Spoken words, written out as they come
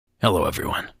Hello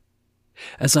everyone.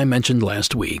 As I mentioned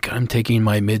last week, I'm taking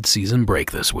my mid-season break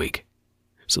this week,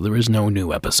 so there is no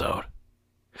new episode.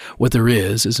 What there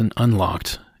is an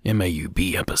unlocked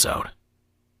MAUB episode.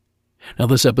 Now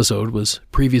this episode was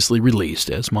previously released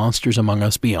as Monsters Among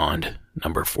Us Beyond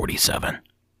number 47.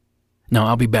 Now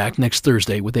I'll be back next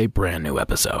Thursday with a brand new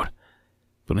episode.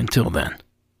 But until then,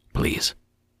 please,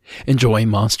 enjoy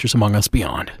Monsters Among Us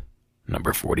Beyond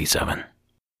number 47.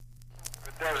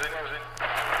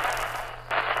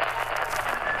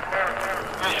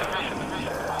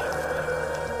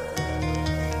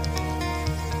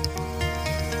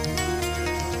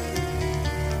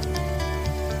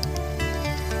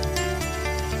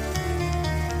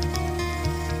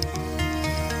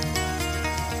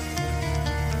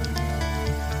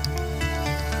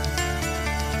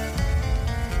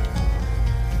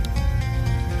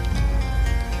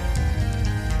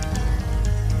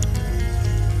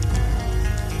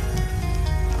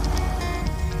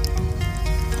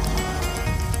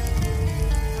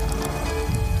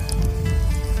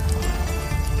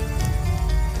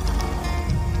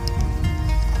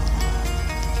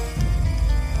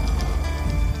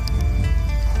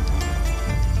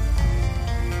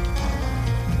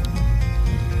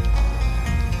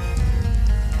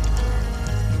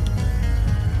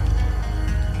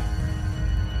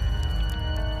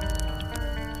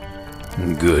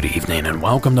 Good evening and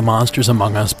welcome to Monsters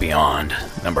Among Us Beyond,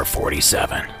 number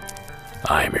 47.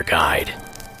 I am your guide,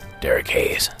 Derek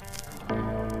Hayes.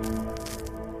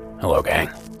 Hello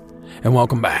gang, and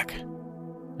welcome back.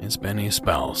 It's been a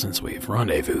spell since we've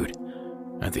rendezvoused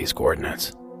at these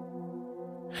coordinates.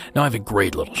 Now I have a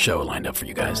great little show lined up for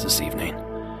you guys this evening.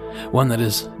 One that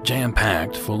is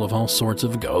jam-packed full of all sorts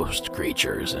of ghost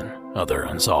creatures and other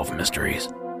unsolved mysteries.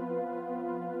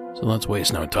 So let's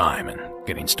waste no time in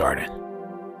getting started.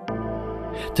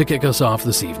 To kick us off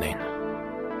this evening,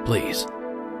 please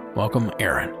welcome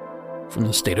Aaron from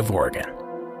the state of Oregon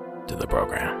to the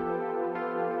program.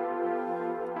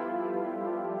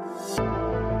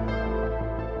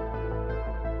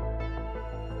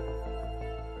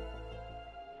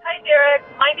 Hi Derek,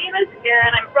 my name is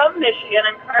Aaron. I'm from Michigan.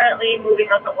 I'm currently moving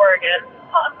up to Oregon.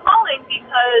 I'm calling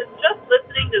because just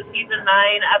listening to season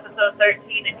 9, episode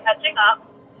 13 and catching up,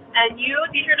 and you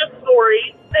featured a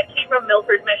story that came from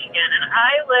Milford, Michigan, and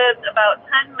I lived about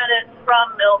 10 minutes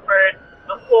from Milford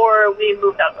before we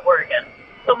moved out to Oregon.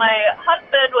 So my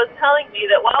husband was telling me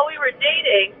that while we were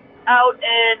dating out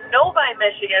in Novi,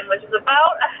 Michigan, which is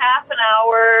about a half an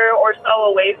hour or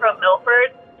so away from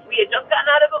Milford, we had just gotten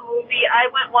out of a movie.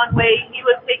 I went one way, he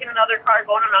was taking another car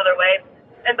going another way,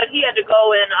 but he had to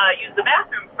go and use the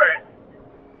bathroom first.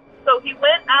 So he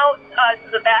went out to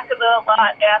the back of the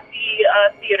lot at the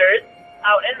theaters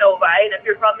out in Novi, and if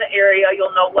you're from the area,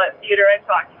 you'll know what theater I'm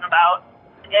talking about,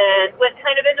 and went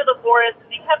kind of into the forest, and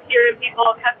he kept hearing people,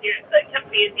 kept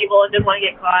seeing people, and didn't want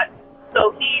to get caught.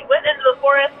 So he went into the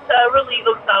forest to relieve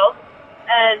himself,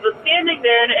 and was standing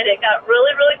there, and it got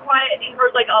really, really quiet, and he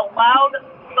heard like a loud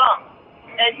thump,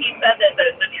 and he said that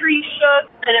the tree shook,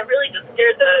 and it really just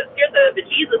scared the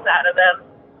bejesus out of him.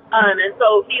 And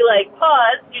so he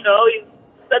paused, he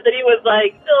said that he was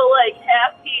still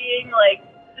half peeing,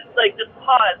 just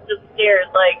paused, just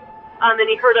scared, and then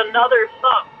he heard another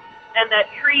thump, and that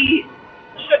tree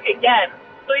shook again.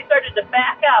 So he started to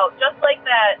back out, just like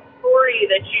that story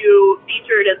that you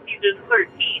featured in season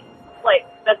 13,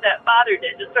 that father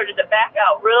did, just started to back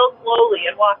out real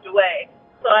slowly and walked away.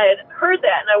 So I had heard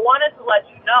that, and I wanted to let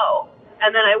you know,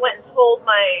 and then I went and told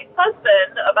my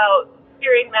husband about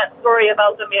hearing that story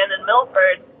about the man in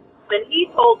Milford, and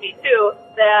he told me too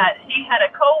that he had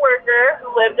a coworker who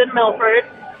lived in Milford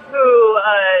who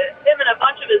him and a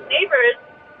bunch of his neighbors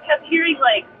kept hearing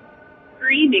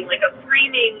screaming,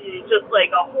 just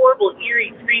a horrible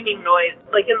eerie screaming noise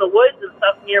in the woods and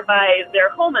stuff nearby their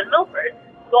home in Milford.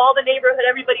 So all the neighborhood,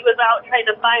 everybody was out trying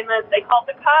to find this. They called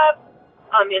the cops.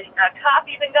 And a cop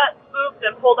even got spooked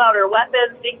and pulled out her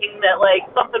weapon thinking that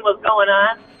something was going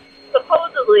on.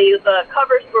 Supposedly, the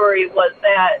cover story was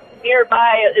that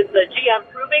nearby is the GM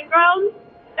Proving Grounds,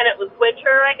 and it was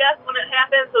winter, I guess, when it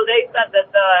happened, so they said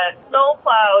that the snow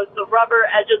plows, the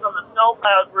rubber edges on the snow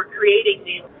plows were creating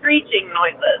these screeching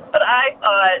noises. But I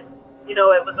thought,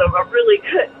 it was a really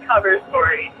good cover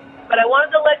story. But I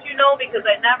wanted to let you know because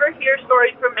I never hear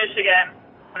stories from Michigan,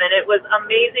 and it was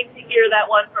amazing to hear that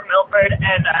one from Milford,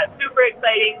 and super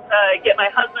exciting to get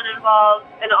my husband involved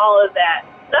and all of that.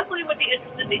 Definitely would be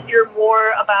interested to hear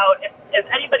more about if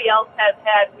anybody else has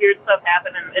had weird stuff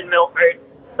happen in Milford,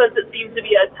 since it seems to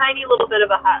be a tiny little bit of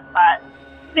a hot spot.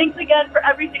 Thanks again for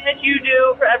everything that you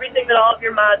do, for everything that all of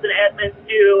your mods and admins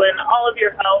do, and all of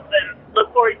your help, and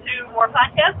look forward to more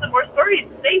podcasts and more stories.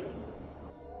 Thanks.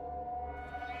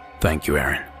 Thank you,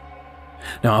 Aaron.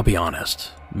 Now, I'll be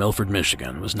honest, Milford,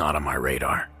 Michigan was not on my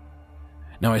radar.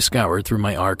 Now, I scoured through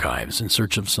my archives in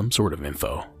search of some sort of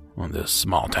info on this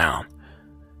small town,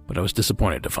 but I was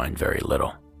disappointed to find very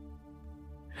little.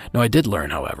 Now, I did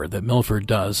learn, however, that Milford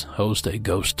does host a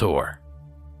ghost tour.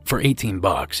 For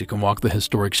 $18, you can walk the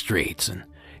historic streets and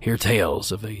hear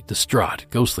tales of a distraught,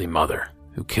 ghostly mother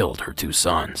who killed her 2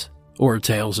 sons, or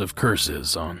tales of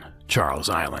curses on Charles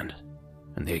Island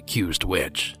and the accused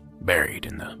witch buried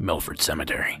in the Milford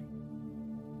Cemetery.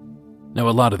 Now,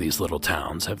 a lot of these little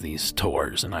towns have these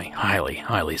tours, and I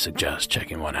highly suggest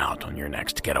checking one out on your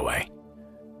next getaway.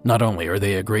 Not only are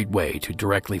they a great way to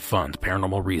directly fund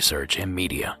paranormal research and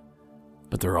media,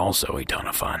 but they're also a ton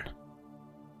of fun.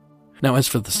 Now, as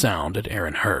for the sound that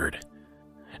Aaron heard,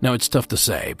 now it's tough to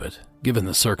say, but given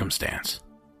the circumstance,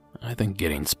 I think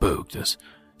getting spooked is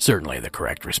certainly the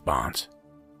correct response.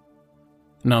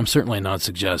 Now, I'm certainly not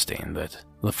suggesting that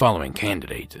the following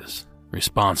candidate is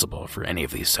responsible for any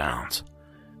of these sounds,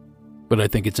 but I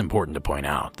think it's important to point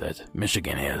out that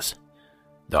Michigan is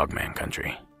Dogman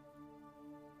country.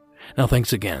 Now,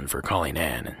 thanks again for calling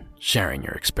in and sharing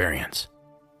your experience.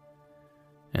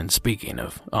 And speaking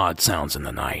of odd sounds in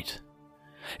the night,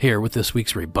 here with this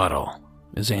week's rebuttal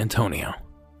is Antonio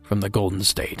from the Golden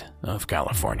State of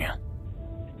California.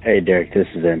 Hey, Derek, this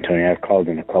is Antonio. I've called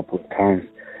in a couple of times.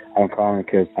 I'm calling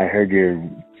because I heard your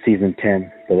Season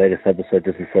 10, the latest episode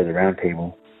just before the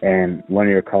roundtable, and one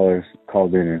of your callers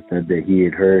called in and said that he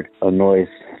had heard a noise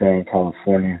there in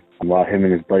California while him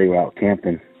and his buddy were out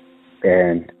camping.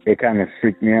 And it kind of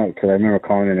freaked me out because I remember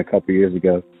calling in a couple of years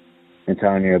ago and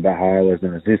telling you about how I was in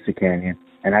Azusa Canyon.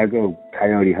 And I go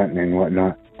coyote hunting and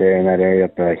whatnot there in that area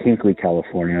up Hinckley,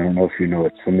 California. I don't know if you know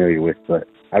it's familiar with, but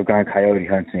I've gone coyote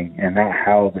hunting, and that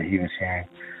howl that he was hearing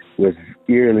was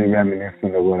eerily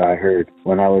reminiscent of what I heard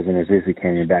when I was in Azusa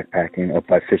Canyon backpacking up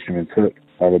by Fisherman's Hook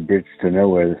by the bridge to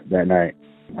nowhere that night.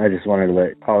 I just wanted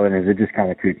to call in, as it just kind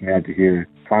of creeped me out to hear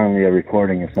finally a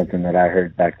recording of something that I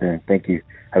heard back then. Thank you.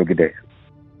 Have a good day.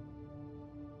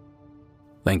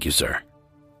 Thank you, sir.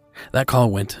 That call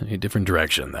went a different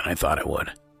direction than I thought it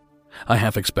would. I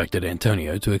half expected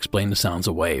Antonio to explain the sounds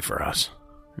away for us,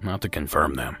 not to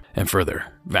confirm them and further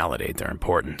validate their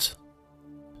importance.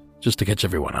 Just to catch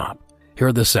everyone up, here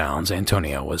are the sounds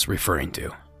Antonio was referring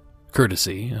to,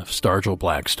 courtesy of Stargell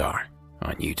Blackstar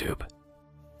on YouTube.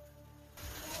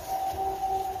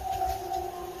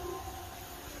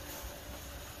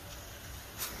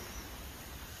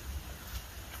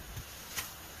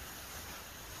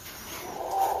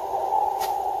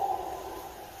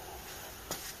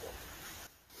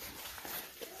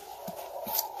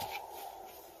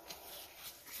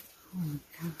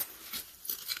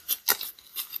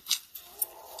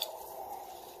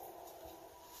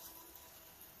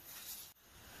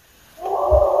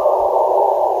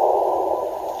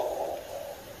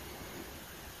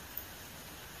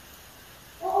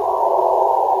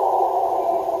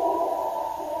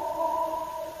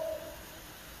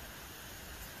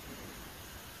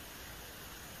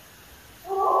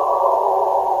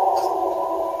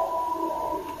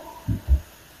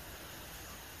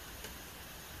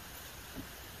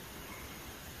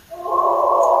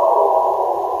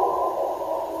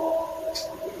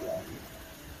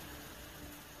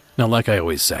 Now, like I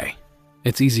always say,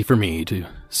 it's easy for me to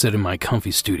sit in my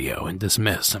comfy studio and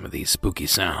dismiss some of these spooky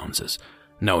sounds as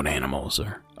known animals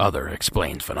or other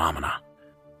explained phenomena.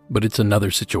 But it's another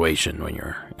situation when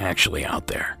you're actually out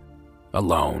there,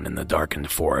 alone in the darkened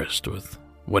forest with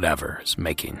whatever is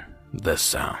making this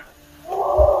sound.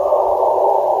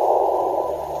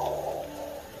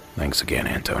 Thanks again,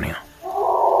 Antonio.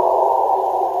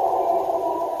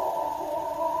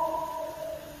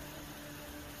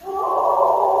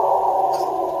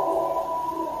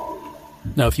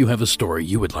 Now, if you have a story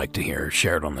you would like to hear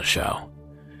shared on the show,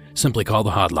 simply call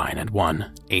the hotline at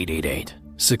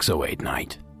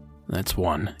 1-888-608-NIGHT. That's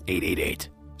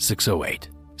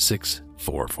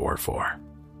 1-888-608-6444.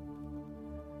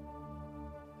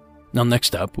 Now,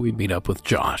 next up, we meet up with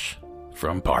Josh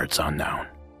from Parts Unknown.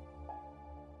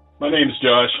 My name's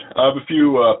Josh. I have a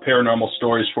few paranormal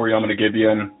stories for you I'm going to give you,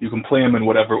 and you can play them in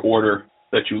whatever order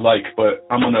that you like, but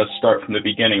I'm going to start from the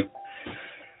beginning.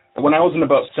 When I was in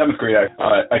about 7th grade,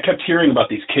 I kept hearing about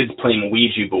these kids playing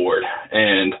Ouija board,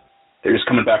 and they're just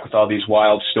coming back with all these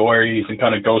wild stories and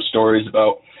kind of ghost stories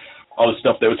about all the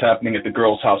stuff that was happening at the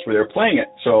girl's house where they were playing it.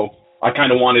 So I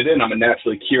kind of wanted in. I'm a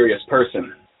naturally curious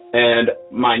person. And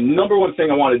my number one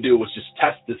thing I wanted to do was just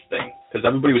test this thing, because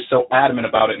everybody was so adamant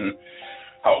about it and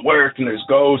how it worked and there's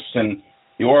ghosts. And,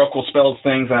 the oracle spells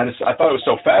things, and I thought it was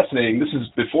so fascinating. This is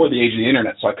before the age of the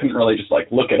internet, so I couldn't really just like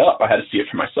look it up. I had to see it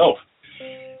for myself.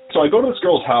 So I go to this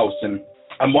girl's house, and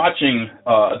I'm watching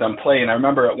them play, and I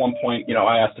remember at one point,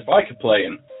 I asked if I could play,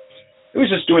 and it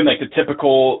was just doing like the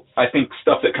typical, I think,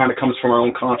 stuff that kind of comes from our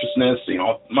own consciousness,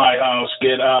 my house,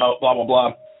 get out, blah, blah,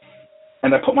 blah.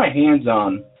 And I put my hands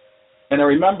on, and I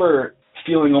remember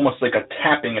feeling almost like a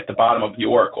tapping at the bottom of the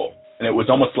oracle. And it was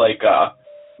almost like,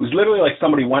 it was literally like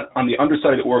somebody went on the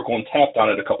underside of the oracle and tapped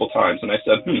on it a couple times. And I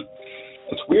said,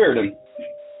 that's weird. And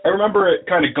I remember it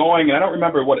kind of going, and I don't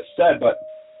remember what it said, but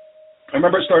I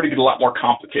remember it started to get a lot more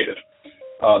complicated.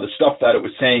 The stuff that it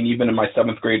was saying, even in my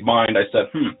 7th grade mind, I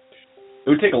said, it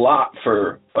would take a lot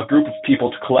for a group of people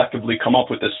to collectively come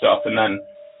up with this stuff and then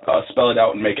spell it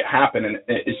out and make it happen. And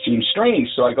it seemed strange.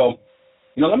 So I go,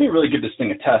 let me really give this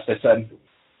thing a test. I said,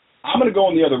 I'm going to go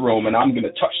in the other room and I'm going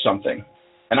to touch something.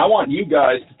 And I want you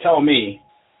guys to tell me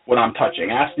what I'm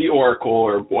touching. Ask the oracle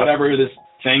or whatever this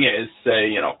thing is.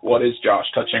 Say, what is Josh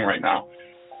touching right now?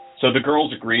 So the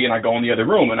girls agree, and I go in the other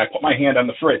room, and I put my hand on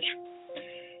the fridge.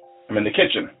 I'm in the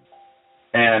kitchen.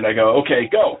 And I go, okay,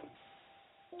 go.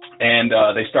 And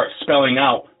they start spelling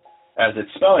out as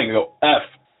it's spelling. I go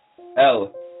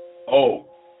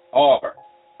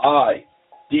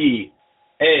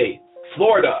Florida,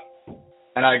 Florida.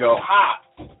 And I go,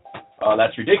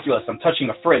 that's ridiculous. I'm touching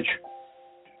a fridge.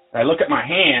 And I look at my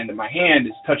hand, and my hand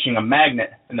is touching a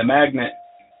magnet, and the magnet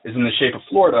is in the shape of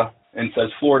Florida and says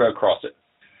Florida across it.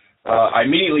 I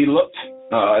immediately looked.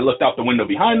 I looked out the window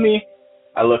behind me.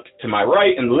 I looked to my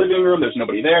right in the living room. There's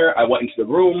nobody there. I went into the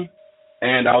room,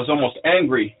 and I was almost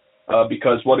angry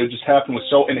because what had just happened was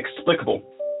so inexplicable.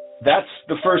 That's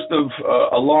the first of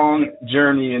a long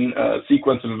journey and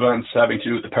sequence of events having to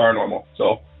do with the paranormal.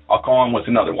 So I'll call on with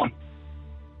another one.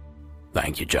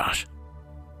 Thank you, Josh.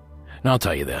 And I'll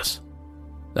tell you this.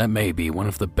 That may be one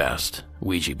of the best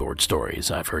Ouija board stories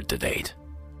I've heard to date.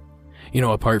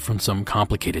 Apart from some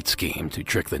complicated scheme to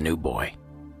trick the new boy,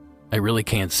 I really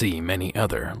can't see many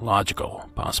other logical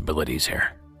possibilities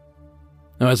here.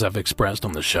 Now, as I've expressed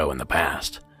on the show in the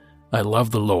past, I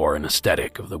love the lore and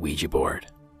aesthetic of the Ouija board,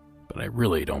 but I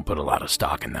really don't put a lot of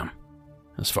stock in them,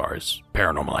 as far as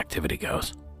paranormal activity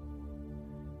goes.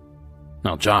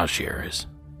 Now, Josh here is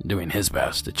doing his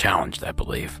best to challenge that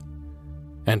belief,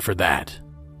 and for that,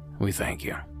 we thank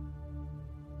you.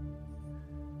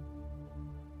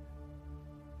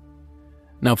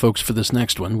 Now, folks, for this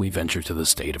next one, we venture to the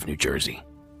state of New Jersey.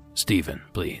 Stephen,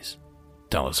 please,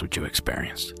 tell us what you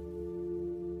experienced.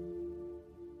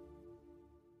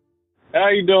 How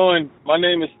you doing? My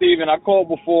name is Steven. I called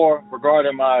before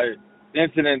regarding my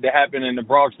incident that happened in the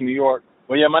Bronx, New York.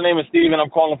 Well, yeah, my name is Steven. I'm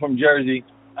calling from Jersey.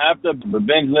 After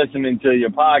binge listening to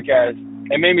your podcast,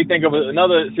 it made me think of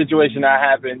another situation that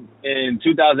happened in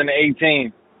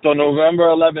 2018. So November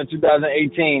 11,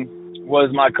 2018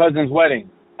 was my cousin's wedding.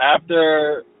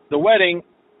 After the wedding,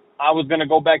 I was going to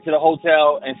go back to the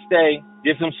hotel and stay,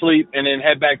 get some sleep, and then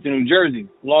head back to New Jersey.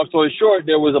 Long story short,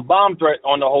 there was a bomb threat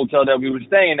on the hotel that we were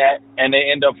staying at, and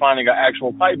they ended up finding an actual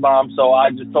pipe bomb. So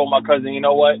I just told my cousin, you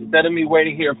know what, instead of me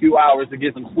waiting here a few hours to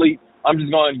get some sleep, I'm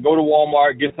just going to go to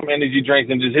Walmart, get some energy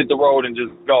drinks, and just hit the road and just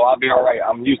go. I'll be all right.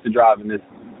 I'm used to driving this,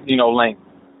 lane.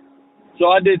 So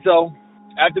I did so.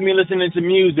 After me listening to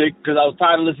music, because I was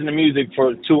tired of listening to music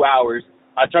for 2 hours,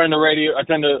 I turned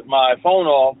my phone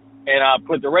off, and I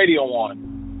put the radio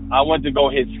on. I went to go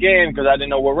hit scan because I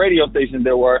didn't know what radio stations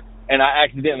there were, and I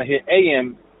accidentally hit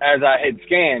AM as I hit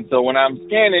scan. So when I'm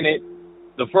scanning it,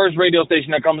 the first radio station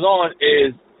that comes on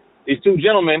is these two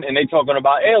gentlemen, and they talking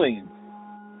about aliens.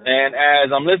 And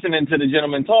as I'm listening to the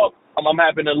gentleman talk, I'm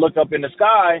happening to look up in the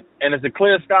sky, and it's a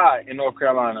clear sky in North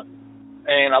Carolina.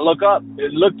 And I look up,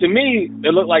 it looked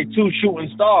like two shooting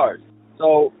stars.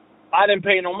 So I didn't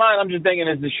pay no mind. I'm just thinking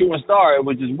it's the shooting star,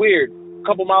 which is weird. A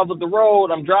couple miles up the road,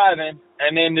 I'm driving,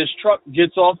 and then this truck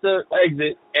gets off the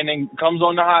exit and then comes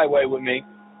on the highway with me.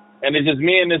 And it's just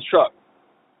me and this truck.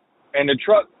 And the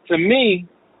truck, to me,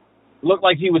 looked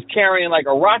like he was carrying like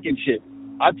a rocket ship.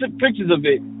 I took pictures of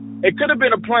it. It could have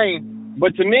been a plane,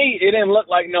 but to me, it didn't look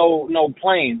like no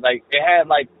plane. Like, it had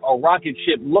like a rocket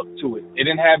ship look to it. It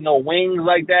didn't have no wings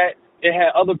like that. It had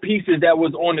other pieces that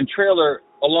was on the trailer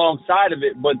alongside of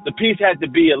it, but the piece had to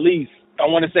be at least, I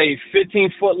want to say, 15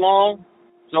 foot long.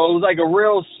 So it was like a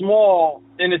real small,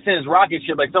 in a sense, rocket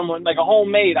ship, like a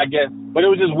homemade, I guess. But it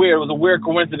was just weird. It was a weird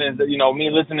coincidence that, me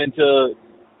listening to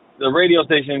the radio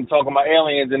station talking about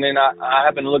aliens, and then I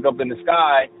happen to look up in the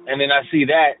sky, and then I see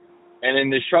that, and then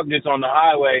this truck gets on the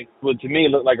highway, which to me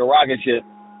looked like a rocket ship.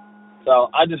 So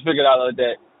I just figured I'd let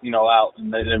that, out and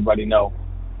let everybody know.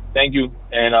 Thank you,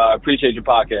 and I appreciate your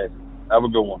podcast. Have a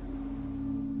good one.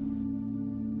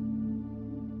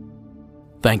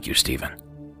 Thank you, Stephen.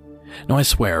 Now, I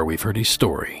swear we've heard a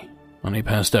story on a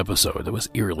past episode that was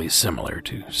eerily similar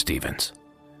to Stephen's.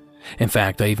 In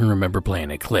fact, I even remember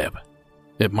playing a clip.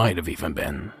 It might have even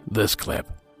been this clip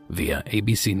via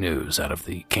ABC News out of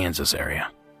the Kansas area.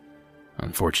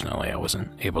 Unfortunately, I wasn't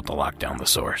able to lock down the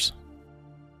source.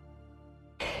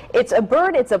 It's a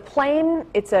bird, it's a plane,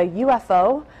 it's a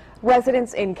UFO.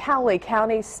 Residents in Cowley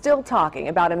County still talking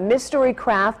about a mystery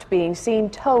craft being seen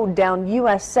towed down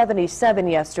US 77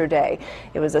 yesterday.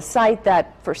 It was a sight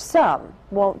that, for some,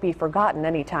 won't be forgotten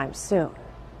anytime soon.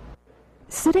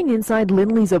 Sitting inside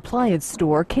Lindley's appliance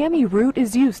store, Cammie Root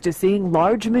is used to seeing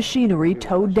large machinery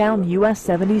towed down US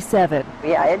 77.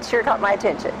 Yeah, it sure caught my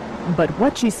attention. But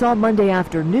what she saw Monday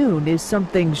afternoon is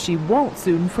something she won't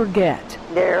soon forget.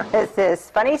 There was this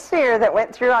funny sphere that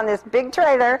went through on this big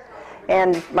trailer,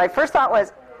 and my first thought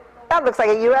was, that looks like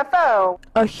a UFO.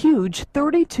 A huge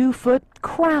 32-foot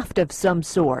craft of some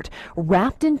sort,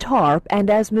 wrapped in tarp and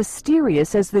as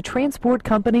mysterious as the transport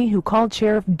company who called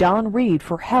Sheriff Don Reed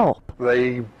for help.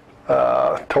 They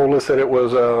told us that it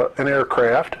was an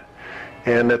aircraft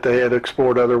and that they had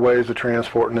explored other ways of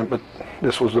transporting it, but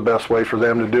this was the best way for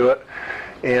them to do it.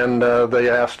 And they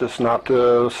asked us not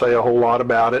to say a whole lot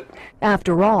about it.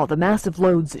 After all, the massive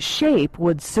load's shape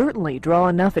would certainly draw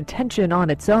enough attention on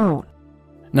its own.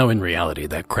 Now, in reality,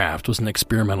 that craft was an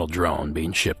experimental drone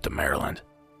being shipped to Maryland.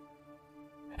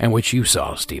 And which you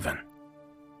saw, Stephen.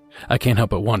 I can't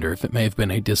help but wonder if it may have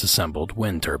been a disassembled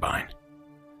wind turbine.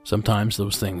 Sometimes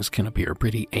those things can appear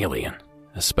pretty alien,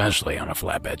 especially on a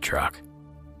flatbed truck.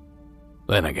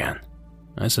 Then again,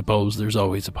 I suppose there's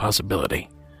always a possibility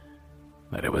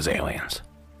that it was aliens.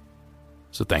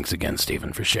 So thanks again,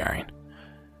 Stephen, for sharing.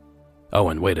 Oh,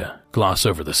 and way to gloss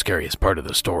over the scariest part of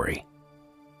the story.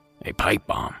 A pipe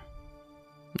bomb.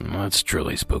 That's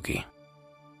truly spooky.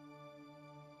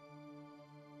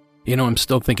 You know, I'm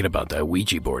still thinking about that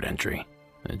Ouija board entry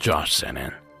that Josh sent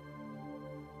in.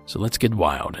 So let's get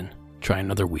wild and try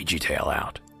another Ouija tale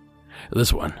out.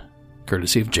 This one,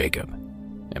 courtesy of Jacob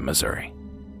in Missouri.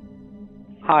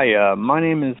 Hi, my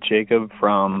name is Jacob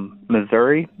from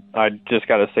Missouri. I just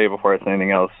got to say before I say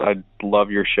anything else, I love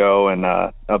your show, and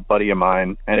a buddy of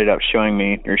mine ended up showing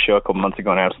me your show a couple months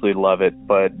ago, and I absolutely love it.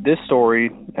 But this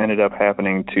story ended up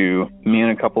happening to me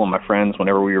and a couple of my friends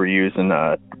whenever we were using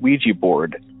a Ouija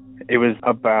board. It was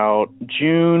about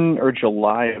June or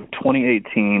July of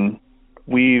 2018.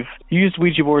 We've used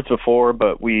Ouija boards before,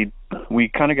 but we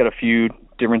kind of got a few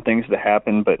different things that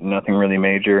happened, but nothing really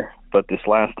major. But this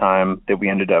last time that we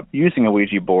ended up using a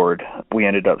Ouija board, we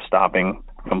ended up stopping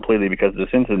completely because this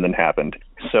incident happened.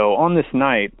 So on this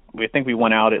night, we think we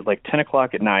went out at like 10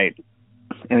 o'clock at night,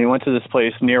 and we went to this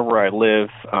place near where I live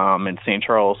in St.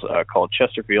 Charles called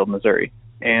Chesterfield, Missouri.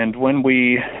 And when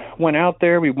we went out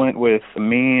there, we went with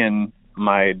me and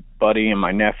my buddy and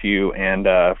my nephew and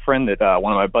a friend that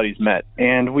one of my buddies met.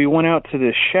 And we went out to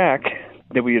this shack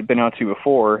that we had been out to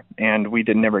before, and we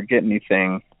did never get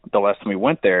anything the last time we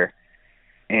went there.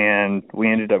 And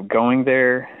we ended up going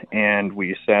there, and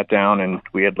we sat down, and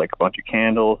we had like a bunch of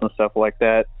candles and stuff like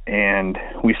that. And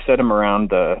we set them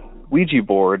around the Ouija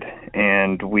board,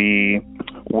 and we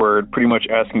were pretty much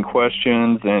asking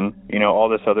questions and, you know, all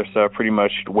this other stuff, pretty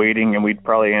much waiting. And we'd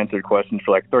probably answered questions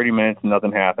for like 30 minutes and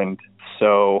nothing happened.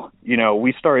 So, you know,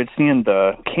 we started seeing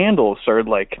the candles started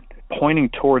like pointing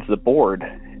towards the board.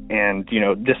 And, you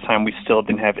know, this time we still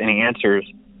didn't have any answers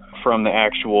from the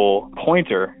actual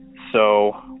pointer.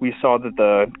 So we saw that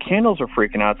the candles were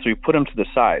freaking out, so we put them to the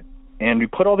side. And we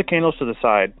put all the candles to the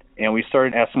side, and we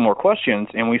started asking more questions,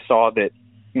 and we saw that,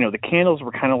 you know, the candles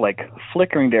were kind of like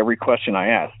flickering to every question I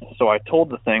asked. So I told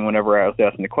the thing whenever I was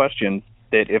asking the questions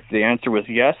that if the answer was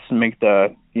yes, make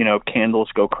the, you know, candles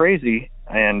go crazy,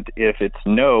 and if it's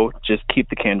no, just keep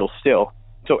the candles still.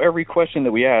 So every question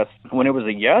that we asked, when it was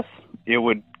a yes, it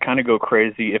would kind of go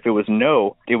crazy. If it was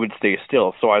no, it would stay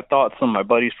still. So I thought some of my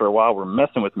buddies for a while were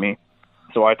messing with me.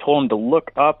 So I told them to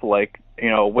look up, like, you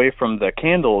know, away from the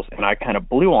candles, and I kind of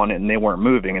blew on it, and they weren't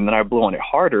moving. And then I blew on it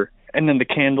harder, and then the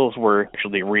candles were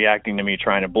actually reacting to me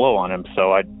trying to blow on them.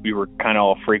 So we were kind of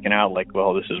all freaking out, like,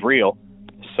 well, this is real.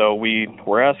 So we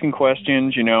were asking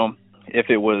questions, you know, if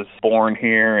it was born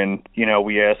here, and, you know,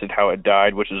 we asked it how it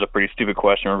died, which is a pretty stupid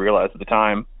question, we realized at the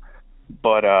time.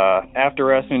 But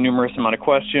after asking a numerous amount of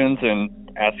questions and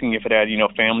asking if it had, you know,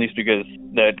 families, because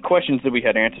the questions that we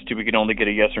had answers to, we could only get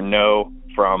a yes or no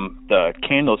from the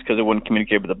candles because it wouldn't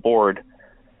communicate with the board.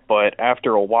 But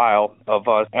after a while of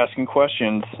us asking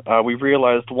questions, we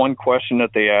realized one question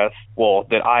that they asked, well,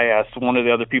 that I asked, one of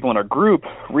the other people in our group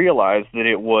realized that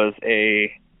it was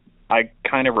I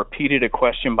kind of repeated a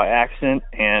question by accident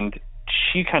and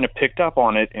she kind of picked up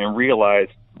on it and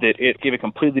realized that it gave a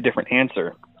completely different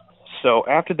answer. So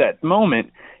after that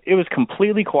moment, it was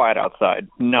completely quiet outside.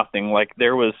 Nothing. Like,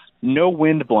 there was no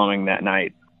wind blowing that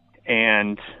night.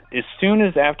 And as soon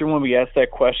as after when we asked that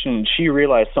question, she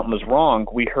realized something was wrong,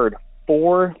 we heard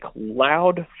 4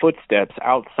 loud footsteps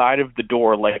outside of the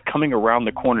door, like coming around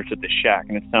the corner to the shack,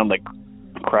 and it sounded like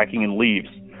cracking in leaves.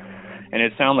 And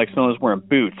it sounded like someone was wearing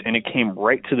boots, and it came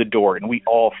right to the door, and we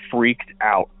all freaked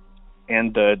out.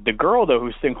 And the girl, though, who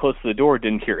was sitting close to the door,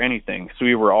 didn't hear anything, so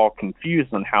we were all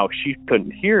confused on how she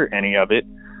couldn't hear any of it.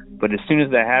 But as soon as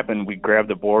that happened, we grabbed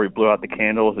the board, we blew out the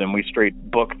candles, and we straight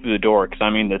booked through the door. Because, I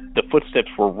mean, the footsteps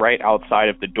were right outside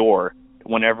of the door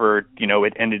whenever,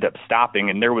 it ended up stopping,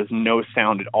 and there was no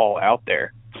sound at all out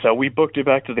there. So we booked it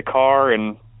back to the car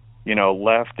and,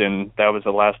 left, and that was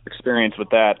the last experience with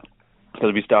that,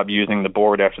 because we stopped using the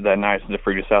board after that night since it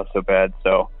freaked us out so bad.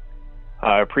 So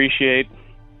I appreciate,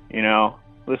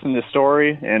 listening to the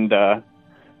story, and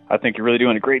I think you're really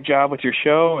doing a great job with your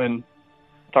show, and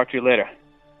talk to you later.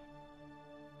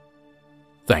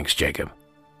 Thanks, Jacob.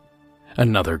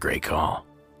 Another great call.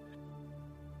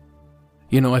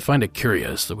 I find it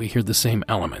curious that we hear the same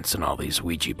elements in all these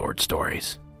Ouija board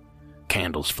stories.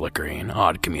 Candles flickering,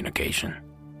 odd communication,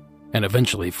 and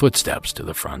eventually footsteps to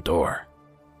the front door.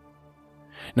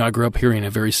 Now, I grew up hearing a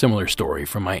very similar story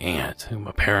from my aunt, who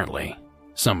apparently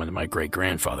summoned my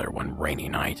great-grandfather one rainy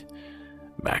night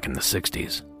back in the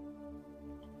 60s.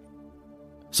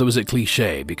 So is it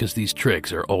cliche because these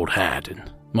tricks are old hat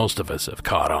and most of us have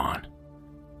caught on?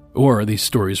 Or are these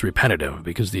stories repetitive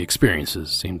because the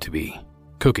experiences seem to be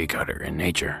cookie-cutter in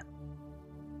nature?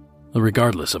 Well,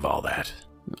 regardless of all that,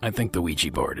 I think the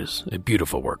Ouija board is a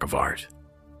beautiful work of art.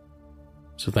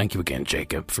 So thank you again,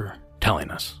 Jacob, for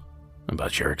telling us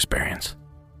about your experience.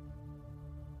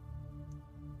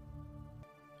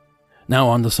 Now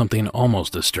on to something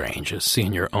almost as strange as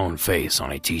seeing your own face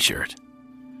on a t-shirt.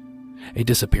 A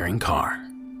disappearing car.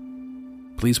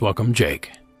 Please welcome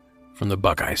Jake from the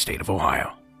Buckeye State of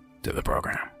Ohio to the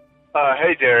program.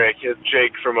 Hey Derek, it's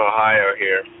Jake from Ohio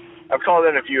here. I've called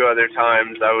in a few other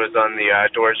times. I was on the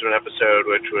Outdoorsman episode,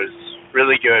 which was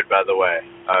really good, by the way.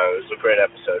 It was a great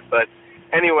episode. But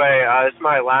anyway, it's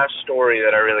my last story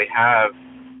that I really have.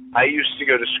 I used to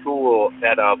go to school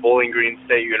at Bowling Green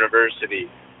State University,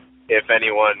 if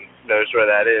anyone knows where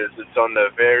that is. It's on the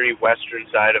very western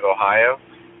side of Ohio.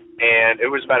 And it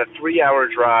was about a 3-hour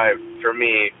drive for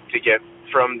me to get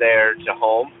from there to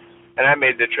home. And I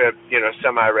made the trip,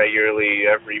 semi-regularly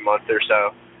every month or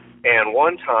so. And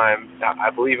one time, I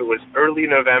believe it was early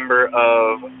November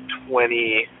of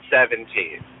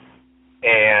 2017,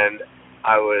 and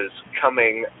I was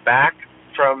coming back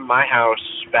from my house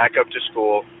back up to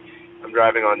school. I'm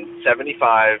driving on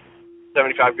 75.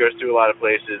 75 goes through a lot of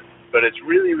places, but it's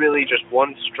really, really just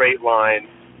one straight line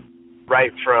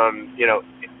right from,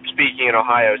 speaking in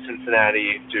Ohio,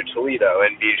 Cincinnati to Toledo,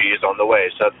 and BG is on the way,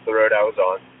 so that's the road I was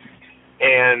on.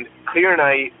 And clear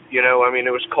night, it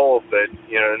was cold, but,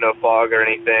 no fog or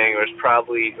anything. It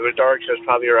was dark, so it was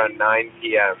probably around 9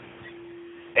 p.m.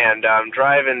 And I'm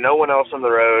driving, no one else on the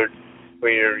road.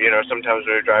 When sometimes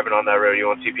when you're driving on that road, you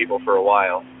won't see people for a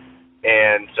while.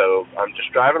 And so I'm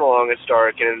just driving along, it's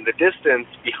dark, and in the distance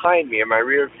behind me, in my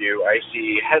rear view, I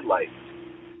see headlights.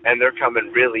 And they're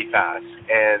coming really fast.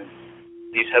 And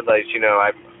these headlights,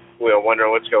 I'm wondering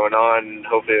what's going on.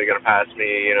 Hopefully they're going to pass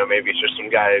me. Maybe it's just some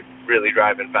guy really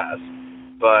driving fast.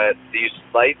 But these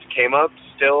lights came up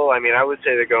still. I would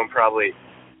say they're going probably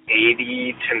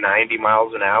 80 to 90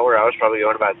 miles an hour. I was probably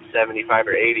going about 75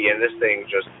 or 80, and this thing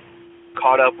just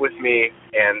caught up with me,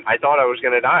 and I thought I was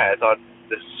going to die. I thought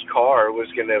this car was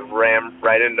going to ram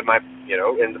right into my,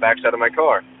 in the backside of my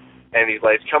car. And these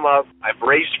lights come up. I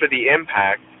braced for the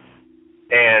impact,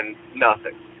 and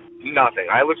nothing.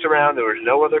 I looked around. There was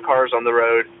no other cars on the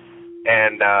road,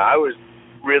 and I was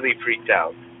really freaked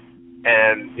out.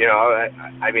 And,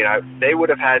 they would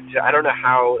have had to, I don't know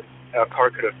how a car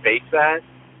could have faked that.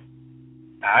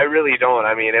 I really don't.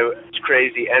 It was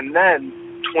crazy. And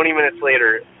then 20 minutes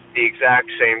later, the exact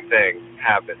same thing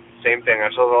happened. Same thing. I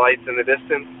saw the lights in the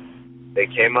distance. They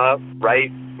came up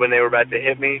right when they were about to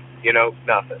hit me.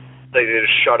 Nothing. They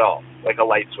just shut off like a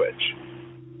light switch.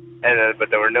 But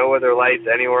there were no other lights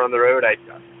anywhere on the road. I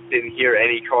didn't hear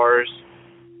any cars.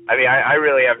 I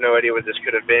really have no idea what this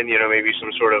could have been. Maybe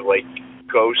some sort of like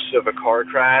ghost of a car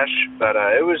crash. But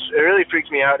it really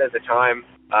freaked me out at the time,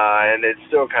 and it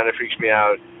still kind of freaks me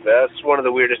out. That's one of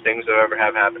the weirdest things that ever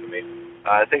have happened to me.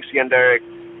 Thanks again, Derek,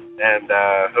 and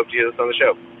hope to hear this on the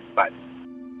show. Bye.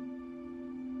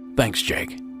 Thanks,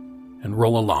 Jake, and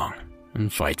roll along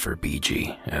and fight for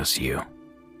BGSU.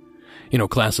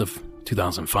 Class of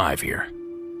 2005 here,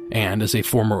 and as a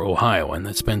former Ohioan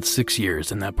that spent 6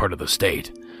 years in that part of the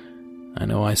state, I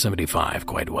know I-75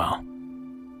 quite well.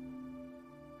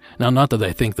 Now, not that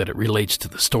I think that it relates to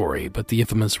the story, but the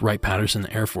infamous Wright-Patterson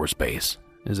Air Force Base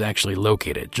is actually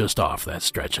located just off that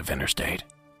stretch of interstate.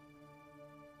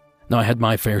 Now, I had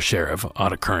my fair share of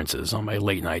odd occurrences on my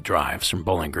late-night drives from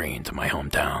Bowling Green to my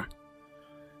hometown.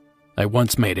 I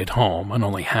once made it home on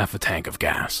only half a tank of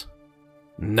gas.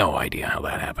 No idea how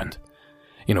that happened.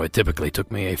 It typically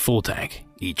took me a full tank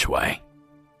each way.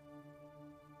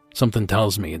 Something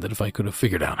tells me that if I could have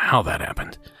figured out how that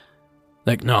happened,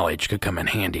 that knowledge could come in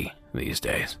handy these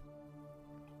days.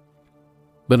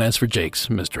 But as for Jake's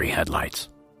mystery headlights,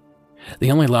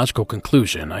 the only logical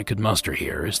conclusion I could muster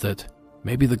here is that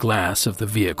maybe the glass of the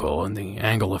vehicle and the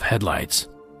angle of headlights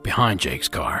behind Jake's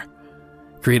car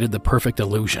created the perfect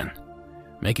illusion,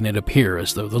 making it appear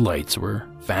as though the lights were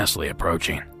fastly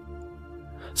approaching.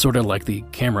 Sort of like the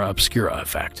camera obscura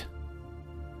effect.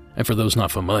 And for those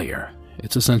not familiar,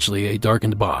 it's essentially a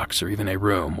darkened box or even a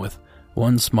room with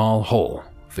one small hole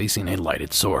facing a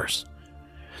lighted source.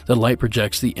 The light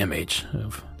projects the image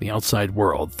of the outside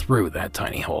world through that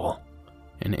tiny hole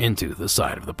and into the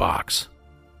side of the box,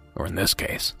 or in this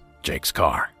case, Jake's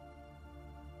car.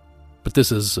 But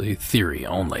this is a theory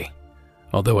only,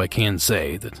 although I can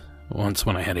say that once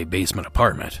when I had a basement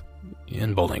apartment,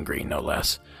 in Bowling Green no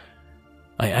less,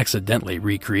 I accidentally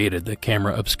recreated the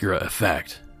camera obscura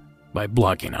effect by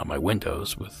blocking out my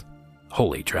windows with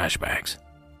holy trash bags.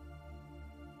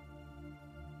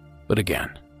 But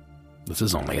again, this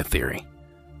is only a theory,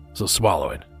 so swallow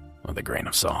it with a grain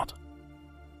of salt.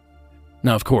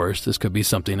 Now, of course, this could be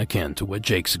something akin to what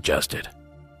Jake suggested,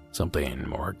 something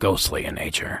more ghostly in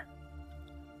nature.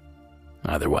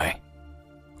 Either way,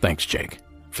 thanks, Jake,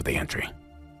 for the entry.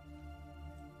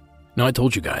 Now, I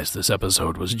told you guys this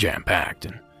episode was jam-packed,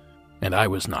 and I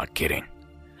was not kidding.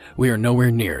 We are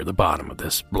nowhere near the bottom of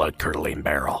this blood-curdling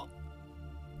barrel.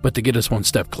 But to get us one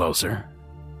step closer,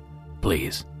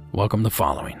 please welcome the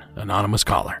following anonymous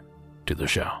caller to the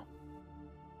show.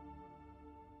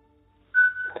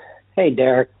 Hey,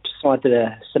 Derek. Just wanted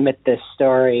to submit this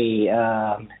story.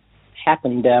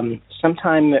 Happened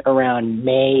sometime around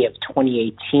May of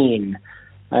 2018.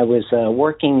 I was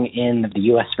working in the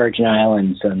U.S. Virgin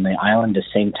Islands on the island of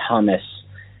St. Thomas,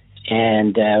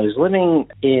 and I was living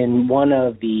in one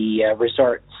of the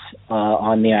resorts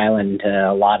on the island.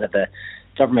 A lot of the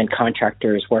government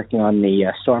contractors working on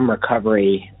the storm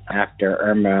recovery after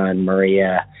Irma and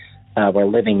Maria were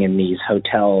living in these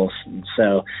hotels.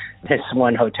 So this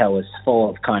one hotel was full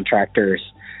of contractors.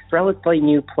 Relatively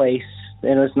new place.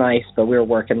 It was nice, but we were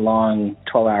working long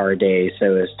 12-hour days,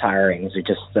 so it was tiring. It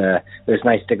was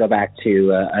nice to go back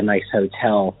to a nice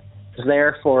hotel. I was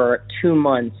there for 2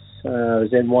 months. I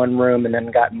was in one room and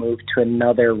then got moved to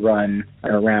another run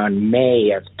around May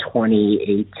of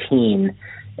 2018.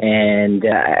 And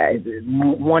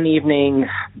one evening,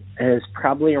 it was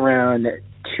probably around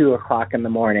 2 o'clock in the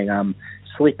morning. I'm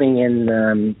sleeping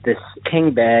in this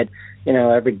king bed.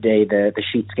 Every day the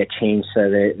sheets get changed, so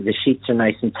the sheets are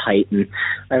nice and tight. And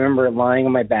I remember lying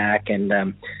on my back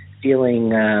and feeling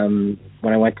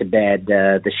when I went to bed,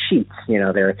 the sheets,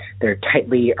 they're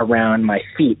tightly around my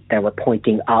feet that were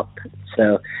pointing up.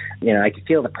 So, I could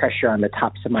feel the pressure on the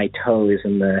tops of my toes,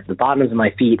 and the bottoms of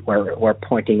my feet were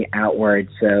pointing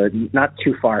outwards. So not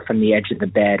too far from the edge of the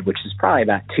bed, which is probably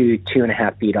about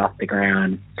 2.5 feet off the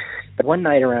ground. But one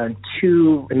night around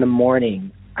 2 in the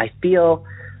morning, I feel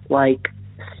like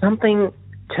something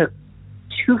took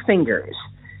 2 fingers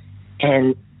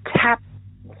and tapped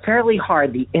fairly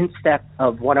hard the instep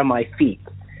of one of my feet.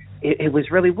 It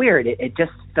was really weird. It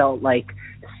just felt like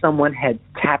someone had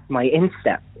tapped my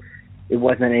instep. It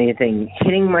wasn't anything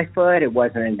hitting my foot. It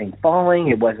wasn't anything falling.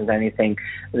 It wasn't anything,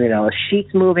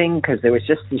 sheets moving, because there was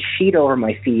just this sheet over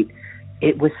my feet.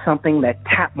 It was something that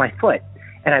tapped my foot.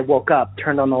 And I woke up,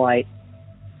 turned on the light,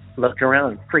 looked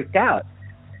around, freaked out.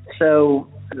 So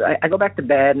I go back to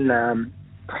bed, and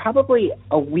probably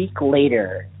a week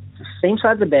later, same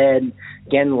side of the bed,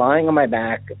 again, lying on my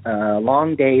back,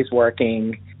 long days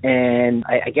working, and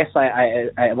I guess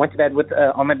I went to bed with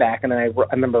on my back, and then I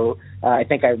remember, I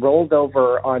think I rolled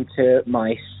over onto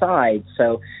my side,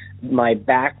 so my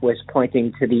back was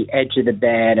pointing to the edge of the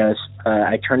bed.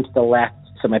 I turned to the left,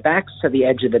 so my back's to the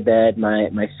edge of the bed,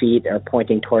 my feet are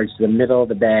pointing towards the middle of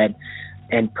the bed,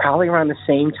 and probably around the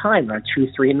same time, around 2,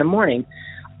 3 in the morning,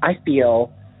 I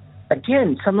feel,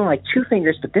 again, something like 2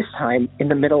 fingers, but this time in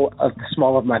the middle of the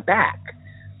small of my back.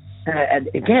 And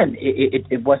again,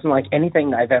 it wasn't like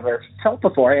anything I've ever felt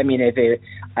before. I mean,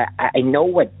 I know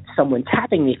what someone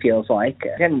tapping me feels like.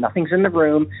 Again, nothing's in the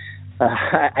room.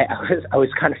 I was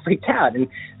kind of freaked out. And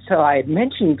so I had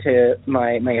mentioned to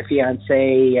my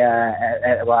fiance,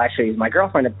 well, actually my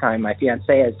girlfriend at the time, my fiance,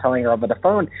 I was telling her over the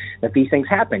phone that these things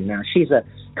happen. Now, she's a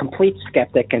complete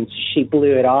skeptic, and she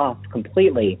blew it off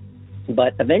completely.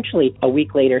 But eventually, a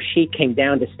week later, she came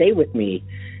down to stay with me,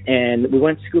 and we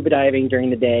went scuba diving during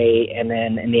the day, and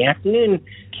then in the afternoon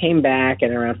came back,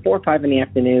 and around 4 or 5 in the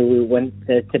afternoon, we went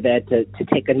to bed to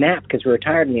take a nap because we were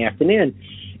tired in the afternoon.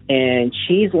 And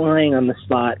she's lying on the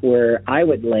spot where I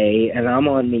would lay, and I'm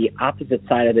on the opposite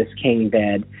side of this king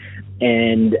bed.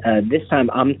 And this time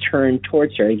I'm turned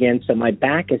towards her again, so my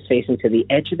back is facing to the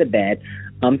edge of the bed.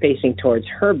 I'm facing towards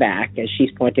her back as she's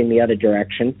pointing the other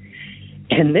direction.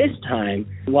 And this time,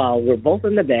 while we're both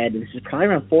in the bed, this is probably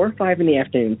around 4 or 5 in the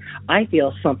afternoon, I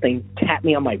feel something tap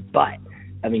me on my butt.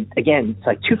 I mean, again, it's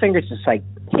like 2 fingers just like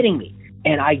hitting me.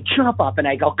 And I jump up and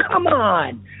I go, come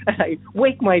on. And I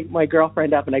wake my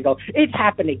girlfriend up and I go, it's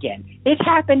happened again. It's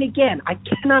happened again. I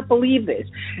cannot believe this.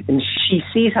 And she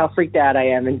sees how freaked out I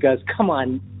am and goes, come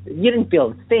on, you didn't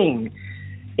feel a thing.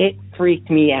 It freaked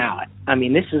me out. I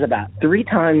mean, this is about 3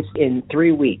 times in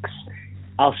 3 weeks.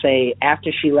 I'll say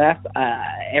after she left,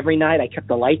 every night I kept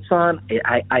the lights on.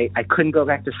 I couldn't go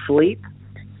back to sleep.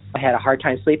 I had a hard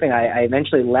time sleeping. I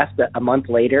eventually left a month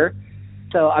later.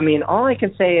 So, I mean, all I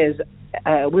can say is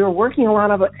we were working a lot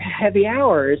of heavy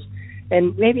hours,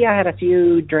 and maybe I had a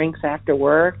few drinks after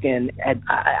work, and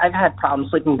I've had problems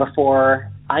sleeping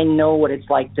before. I know what it's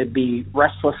like to be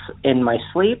restless in my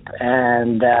sleep,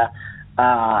 and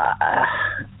all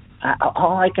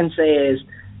I can say is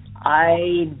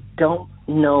I don't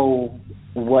know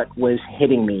what was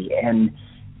hitting me, and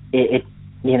it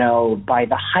you know, by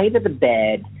the height of the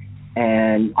bed,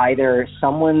 and either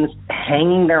someone's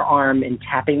hanging their arm and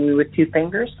tapping me with 2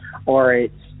 fingers, or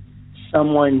it's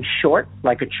someone short,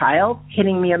 like a child,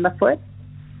 hitting me on the foot.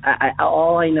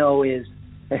 All I know is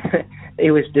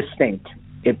it was distinct.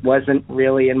 It wasn't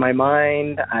really in my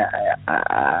mind.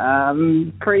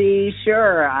 I'm pretty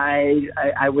sure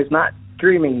I was not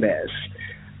dreaming this.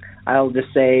 I'll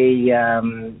just say,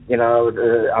 you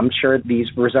know, I'm sure these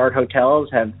resort hotels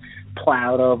have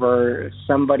plowed over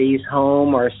somebody's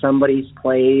home or somebody's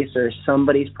place or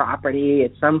somebody's property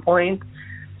at some point.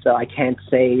 So I can't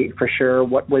say for sure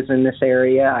what was in this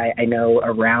area. I know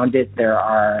around it there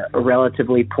are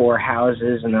relatively poor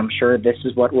houses, and I'm sure this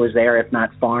is what was there. If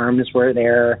not farms were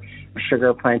there,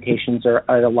 sugar plantations or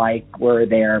the like were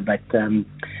there. But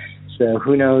so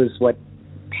who knows what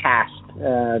past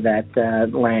that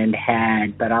land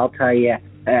had. But I'll tell you,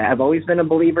 I've always been a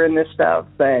believer in this stuff,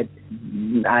 but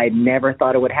I never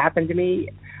thought it would happen to me.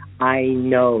 I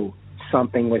know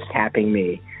something was tapping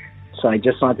me. So I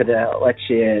just wanted to let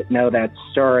you know that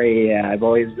story. I've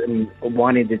always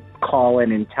wanted to call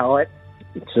in and tell it.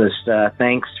 Just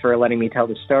thanks for letting me tell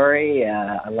the story.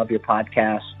 I love your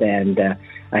podcast, and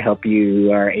I hope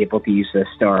you are able to use this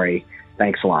story.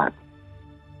 Thanks a lot.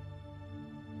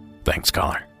 Thanks,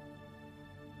 caller.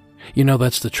 You know,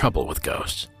 that's the trouble with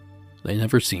ghosts. They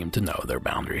never seem to know their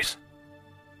boundaries.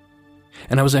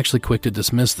 And I was actually quick to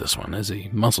dismiss this one as a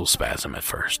muscle spasm at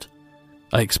first.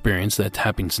 I experienced that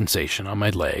tapping sensation on my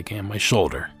leg and my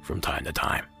shoulder from time to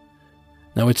time.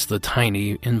 Now it's the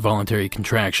tiny, involuntary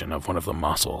contraction of one of the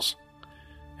muscles,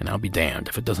 and I'll be damned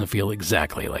if it doesn't feel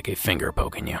exactly like a finger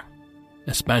poking you,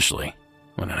 especially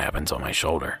when it happens on my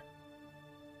shoulder.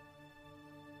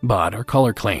 But our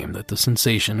caller claimed that the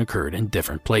sensation occurred in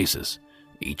different places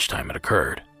each time it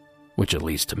occurred, which at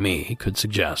least to me could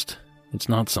suggest it's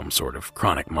not some sort of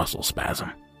chronic muscle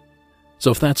spasm.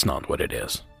 So if that's not what it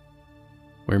is,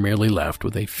 we're merely left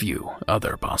with a few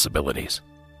other possibilities.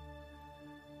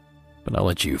 But I'll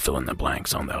let you fill in the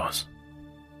blanks on those.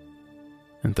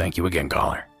 And thank you again,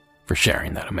 caller, for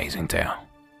sharing that amazing tale.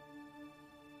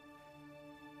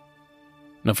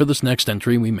 Now for this next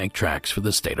entry, we make tracks for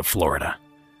the state of Florida,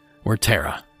 where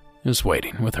Tara is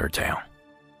waiting with her tale.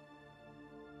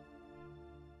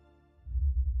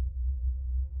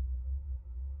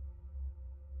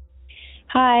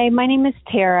 Hi, my name is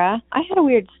Tara. I had a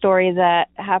weird story that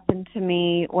happened to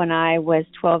me when I was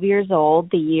 12 years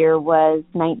old. The year was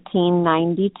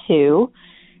 1992,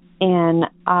 and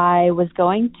I was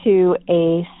going to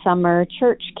a summer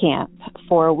church camp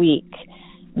for a week.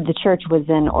 The church was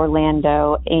in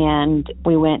Orlando, and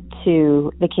we went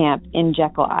to the camp in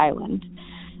Jekyll Island.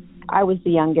 I was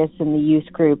the youngest in the youth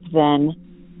group then,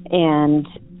 and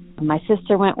my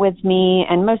sister went with me,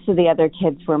 and most of the other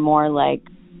kids were more like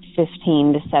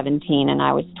 15 to 17, and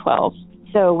I was 12.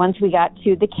 So once we got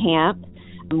to the camp,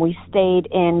 we stayed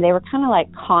in, they were kind of like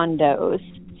condos.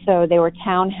 So they were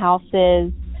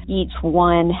townhouses. Each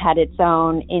one had its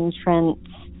own entrance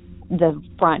the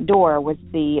front door was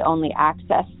the only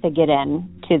access to get in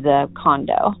to the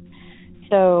condo.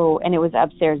 So, and it was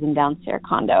upstairs and downstairs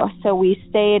condo. So we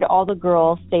stayed, all the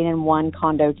girls stayed in one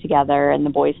condo together and the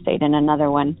boys stayed in another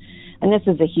one. And this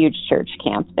was a huge church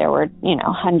camp. There were,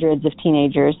 hundreds of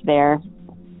teenagers there.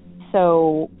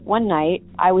 So one night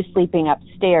I was sleeping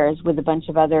upstairs with a bunch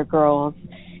of other girls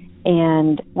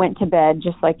and went to bed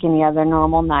just like any other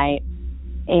normal night.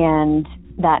 And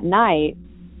that night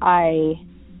I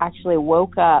actually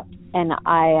woke up and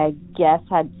I guess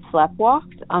had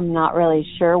sleptwalked. I'm not really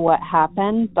sure what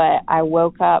happened, but I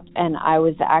woke up and I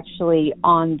was actually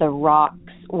on the rocks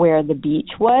where the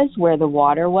beach was, where the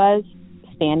water was,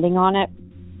 standing on it,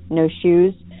 no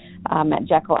shoes. At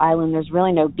Jekyll Island, there's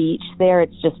really no beach there.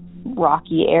 It's just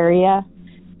rocky area.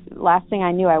 Last thing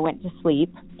I knew, I went to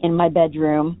sleep in my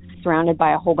bedroom, surrounded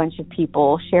by a whole bunch of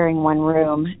people sharing one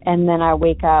room, and then I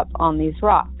wake up on these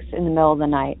rocks in the middle of the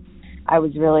night. I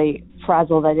was really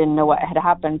frazzled. I didn't know what had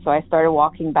happened, so I started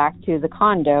walking back to the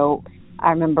condo.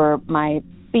 I remember my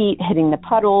feet hitting the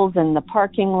puddles in the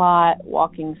parking lot,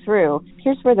 walking through.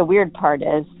 Here's where the weird part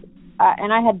is,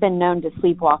 and I had been known to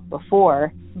sleepwalk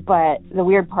before, but the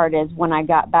weird part is when I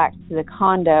got back to the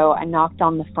condo, I knocked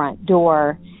on the front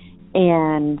door,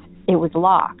 and it was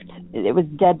locked. It was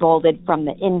deadbolted from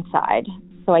the inside,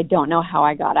 so I don't know how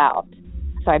I got out.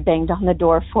 So I banged on the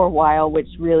door for a while, which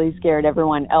really scared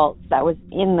everyone else that was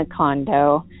in the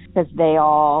condo, because they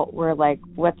all were like,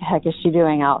 what the heck is she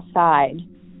doing outside?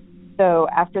 So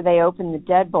after they opened the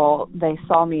deadbolt, they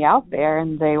saw me out there,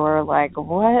 and they were like,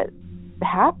 what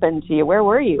happened to you? Where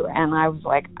were you? And I was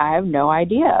like, I have no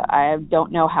idea. I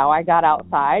don't know how I got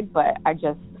outside, but I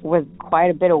just was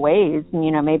quite a bit of ways,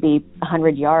 maybe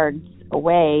 100 yards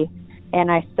away. And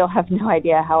I still have no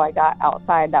idea how I got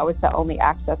outside. That was the only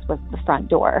access was the front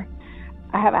door.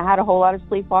 I haven't had a whole lot of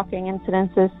sleepwalking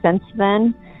incidences since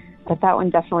then, but that one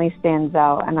definitely stands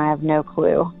out, and I have no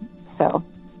clue. So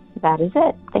that is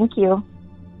it. Thank you.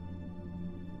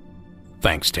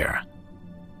 Thanks, Tara.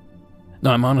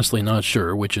 Now, I'm honestly not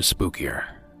sure which is spookier.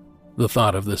 The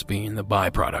thought of this being the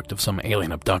byproduct of some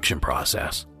alien abduction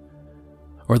process,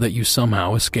 or that you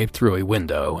somehow escaped through a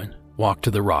window and walked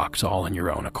to the rocks all on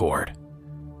your own accord.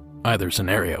 Either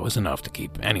scenario is enough to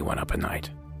keep anyone up at night.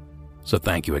 So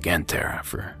thank you again, Tara,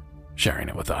 for sharing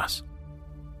it with us.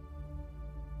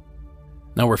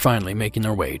 Now we're finally making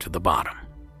our way to the bottom.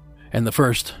 And the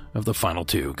first of the final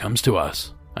two comes to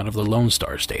us out of the Lone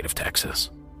Star State of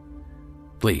Texas.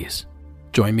 Please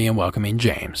join me in welcoming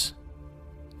James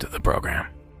to the program.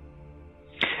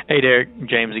 Hey, Derek.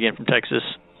 James again from Texas.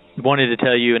 Wanted to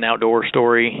tell you an outdoor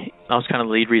story. I was kind of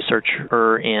the lead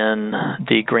researcher in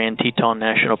the Grand Teton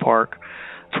National Park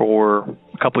for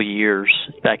a couple of years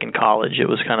back in college. It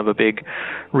was kind of a big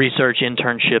research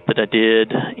internship that I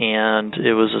did, and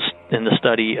it was in the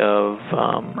study of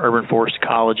urban forest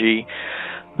ecology.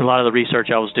 A lot of the research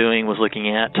I was doing was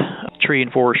looking at tree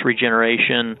and forest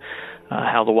regeneration,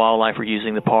 how the wildlife were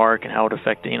using the park, and how it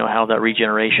affected, how that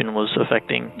regeneration was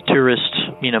affecting tourist,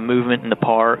 movement in the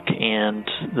park, and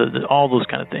all those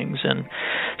kind of things. And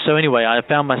so anyway, I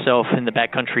found myself in the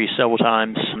backcountry several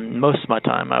times. Most of my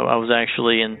time, I was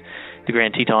actually in the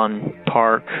Grand Teton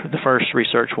Park. The first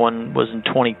research one was in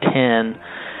 2010, and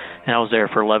I was there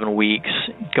for 11 weeks,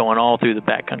 going all through the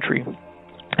backcountry.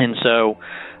 And so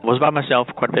I was by myself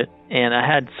quite a bit, and I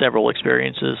had several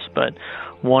experiences, but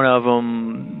one of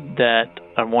them that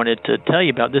I wanted to tell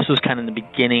you about, this was kind of the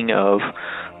beginning of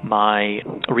my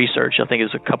research. I think it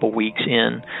was a couple weeks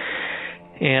in,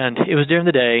 and it was during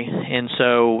the day. And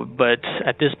so, but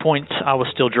at this point, I was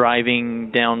still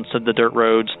driving down the dirt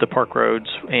roads, the park roads,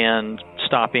 and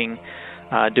stopping,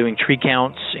 doing tree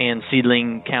counts and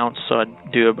seedling counts. So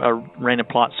I'd do a random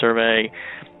plot survey,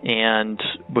 and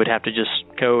would have to just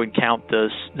go and count the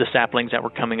saplings that were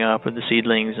coming up with the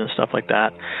seedlings and stuff like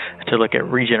that to look at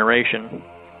regeneration.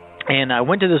 And I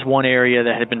went to this one area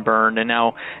that had been burned, and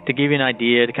now to give you an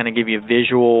idea, to kind of give you a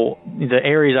visual, the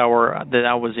areas that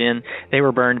I was in, they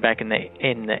were burned back in the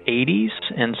 80s,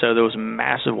 and so there was a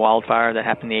massive wildfire that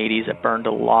happened in the 80s that burned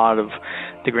a lot of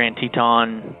the Grand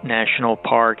Teton National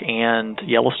Park and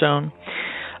Yellowstone.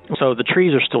 So the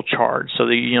trees are still charred, so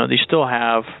they still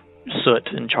have soot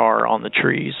and char on the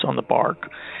trees, on the bark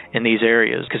in these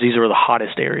areas, because these were the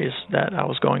hottest areas that I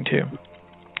was going to.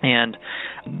 And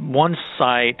one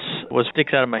site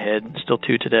sticks out of my head, still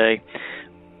to today.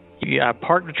 I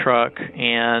parked the truck,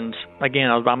 and again,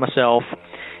 I was by myself,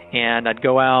 and I'd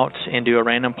go out and do a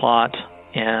random plot,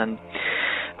 and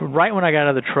right when I got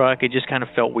out of the truck, it just kind of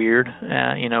felt weird,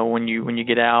 when you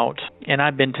get out. And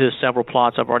I've been to several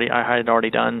plots. I had already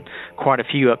done quite a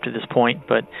few up to this point,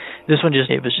 but this one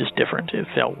it was just different. It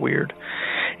felt weird.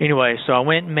 Anyway, so I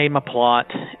went and made my plot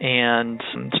and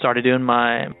started doing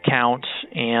my count.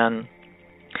 And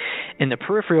in the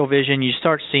peripheral vision, you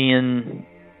start seeing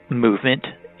movement.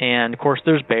 And of course,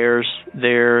 there's bears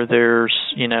there. There's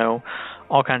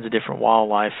all kinds of different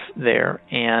wildlife there,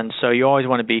 and so you always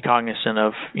want to be cognizant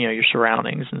of your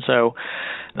surroundings. And so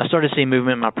I started seeing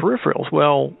movement in my peripherals.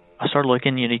 Well, I started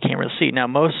looking, you can't really see. Now,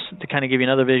 to kind of give you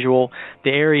another visual, the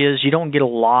areas you don't get a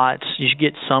lot. You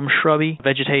get some shrubby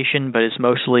vegetation, but it's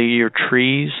mostly your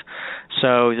trees.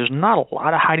 So there's not a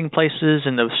lot of hiding places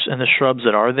in the shrubs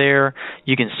that are there.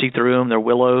 You can see through them. They're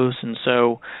willows, and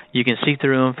so you can see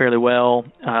through them fairly well.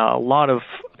 A lot of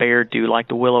bear do like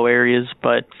the willow areas,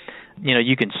 but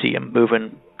you can see them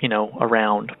moving,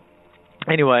 around.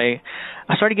 Anyway,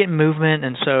 I started getting movement,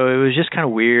 and so it was just kind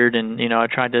of weird. And I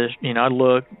tried to, I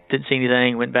looked, didn't see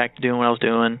anything, went back to doing what I was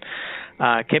doing.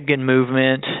 Kept getting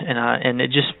movement, and it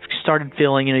just started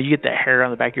feeling, you get that hair on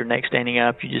the back of your neck standing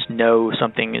up. You just know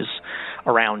something is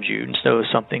around you, and so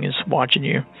something is watching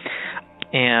you.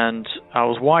 And I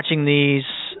was watching these,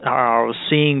 I was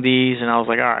seeing these, and I was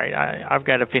like, all right, I've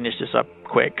got to finish this up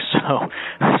quick. So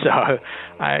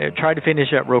I tried to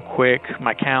finish up real quick,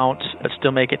 my count, but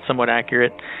still make it somewhat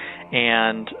accurate.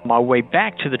 And my way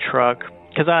back to the truck,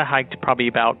 because I hiked probably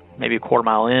about maybe a quarter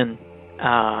mile in,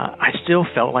 I still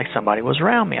felt like somebody was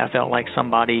around me. I felt like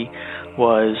somebody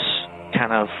was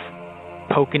kind of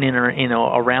poking in,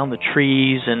 around the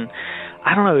trees, and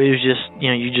I don't know, it was just,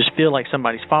 you just feel like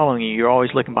somebody's following you. You're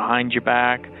always looking behind your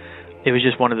back. It was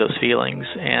just one of those feelings.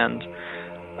 And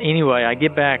anyway, I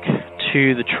get back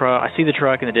to the truck. I see the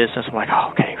truck in the distance. I'm like,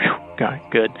 oh, okay, got it,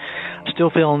 good. I'm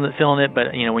still feeling it, but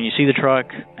when you see the truck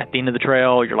at the end of the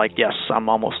trail, you're like, yes, I'm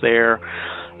almost there.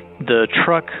 The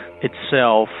truck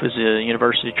itself is a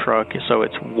university truck, so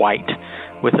it's white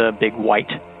with a big white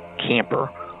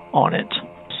camper on it.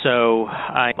 So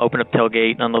I open up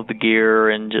tailgate, unload the gear,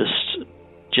 and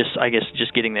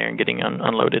just getting there and getting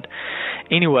unloaded.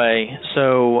 Anyway,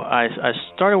 so I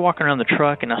started walking around the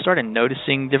truck, and I started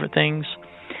noticing different things.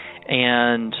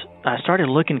 And I started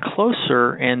looking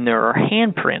closer, and there are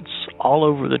handprints all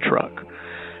over the truck,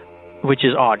 which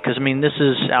is odd because, this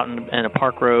is out in a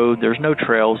park road. There's no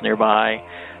trails nearby.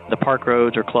 The park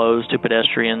roads are closed to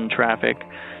pedestrian traffic.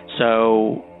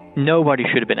 So nobody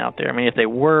should have been out there. If they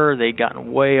were, they'd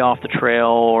gotten way off the trail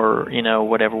or,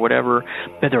 whatever.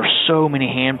 But there were so many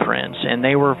handprints, and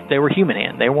they were human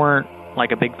hand. They weren't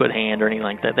like a Bigfoot hand or anything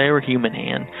like that. They were human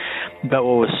hand. But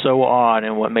what was so odd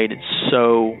and what made it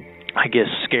so, I guess,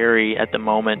 scary at the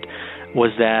moment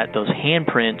was that those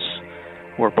handprints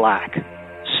were black.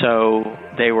 So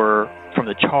they were from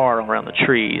the char around the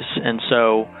trees. And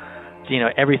so,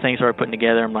 everything started putting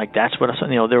together. I'm like, that's what I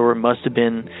saw. There must have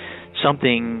been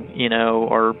something,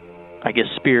 or I guess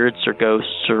spirits or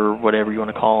ghosts or whatever you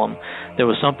want to call them. There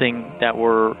was something that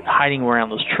were hiding around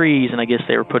those trees, and I guess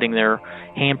they were putting their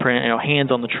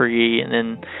hands on the tree. And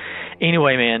then,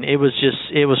 anyway, man, it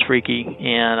was freaky,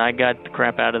 and I got the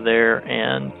crap out of there,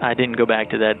 and I didn't go back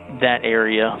to that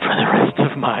area for the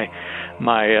rest of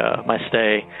my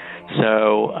stay.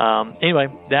 So anyway,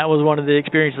 that was one of the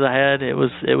experiences I had. It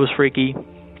was freaky,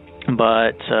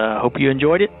 but hope you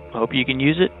enjoyed it. Hope you can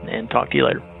use it, and talk to you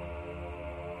later.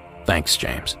 Thanks,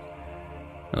 James.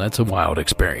 Well, that's a wild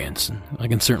experience, and I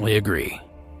can certainly agree.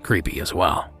 Creepy as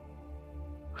well.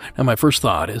 Now, my first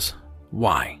thought is,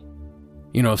 why?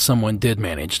 If someone did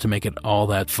manage to make it all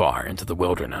that far into the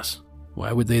wilderness,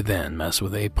 why would they then mess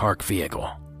with a park vehicle?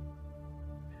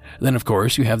 Then, of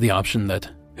course, you have the option that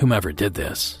whomever did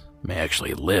this may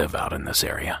actually live out in this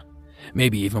area,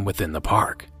 maybe even within the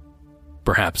park,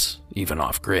 perhaps even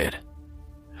off-grid.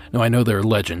 Now, I know there are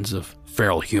legends of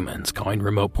feral humans calling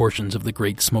remote portions of the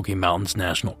Great Smoky Mountains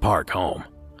National Park home,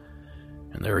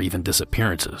 and there are even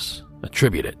disappearances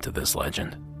attributed to this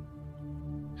legend.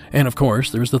 And of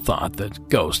course, there's the thought that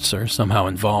ghosts are somehow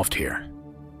involved here.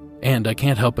 And I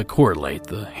can't help but correlate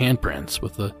the handprints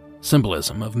with the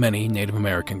symbolism of many Native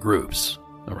American groups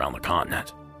around the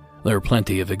continent. There are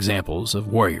plenty of examples of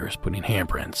warriors putting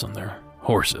handprints on their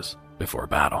horses before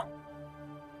battle.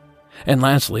 And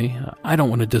lastly, I don't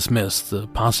want to dismiss the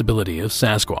possibility of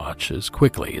Sasquatch as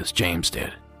quickly as James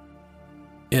did.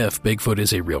 If Bigfoot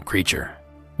is a real creature,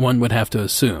 one would have to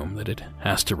assume that it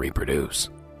has to reproduce.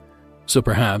 So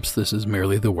perhaps this is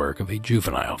merely the work of a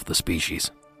juvenile of the species.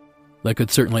 That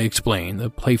could certainly explain the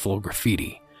playful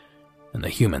graffiti and the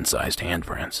human-sized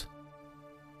handprints.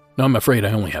 Now, I'm afraid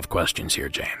I only have questions here,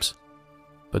 James.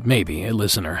 but maybe a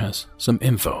listener has some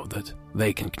info that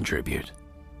they can contribute.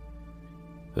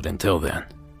 But until then,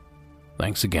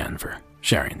 thanks again for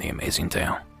sharing the amazing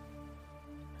tale.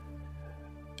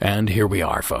 And here we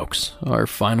are, folks, our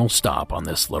final stop on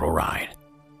this little ride.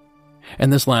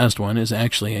 And this last one is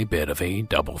actually a bit of a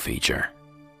double feature.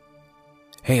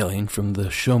 Hailing from the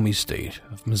Show Me State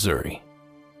of Missouri,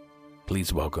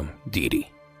 please welcome Dee Dee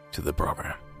to the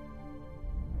program.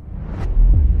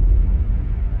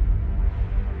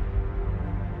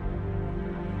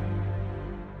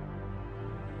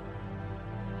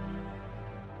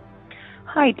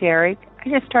 Hi, Derek. I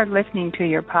just started listening to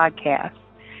your podcast,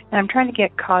 and I'm trying to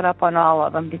get caught up on all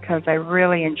of them because I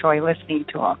really enjoy listening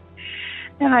to them.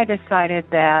 And I decided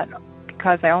that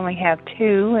because I only have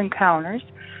 2 encounters,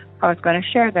 I was going to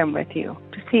share them with you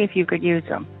to see if you could use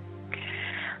them.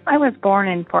 I was born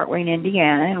in Fort Wayne,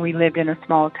 Indiana, and we lived in a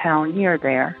small town near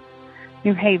there,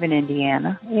 New Haven,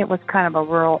 Indiana. It was kind of a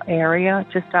rural area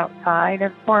just outside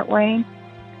of Fort Wayne.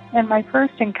 And my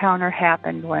first encounter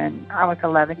happened when I was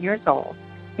 11 years old.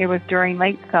 It was during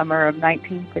late summer of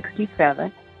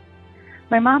 1967.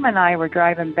 My mom and I were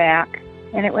driving back,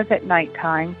 and it was at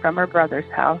nighttime from her brother's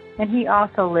house, and he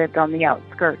also lived on the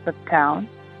outskirts of town,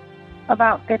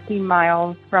 about 15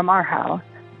 miles from our house.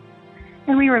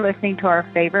 And we were listening to our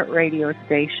favorite radio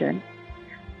station.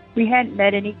 We hadn't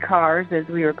met any cars as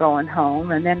we were going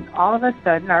home, and then all of a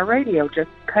sudden our radio just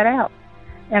cut out,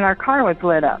 and our car was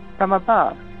lit up from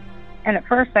above. And at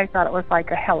first I thought it was like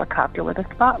a helicopter with a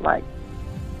spotlight.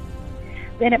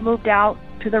 Then it moved out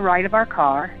to the right of our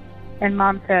car, and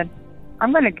Mom said,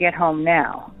 "I'm going to get home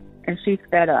now," and she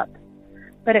sped up.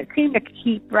 But it seemed to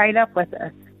keep right up with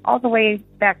us, all the way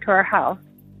back to our house.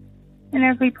 And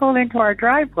as we pulled into our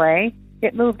driveway,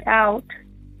 it moved out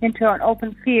into an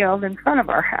open field in front of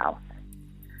our house.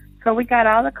 So we got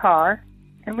out of the car,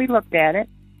 and we looked at it,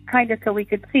 kind of so we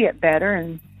could see it better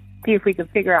and see if we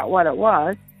could figure out what it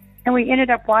was. And we ended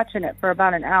up watching it for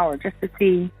about an hour just to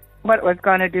see what it was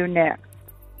going to do next.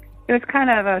 It was kind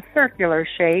of a circular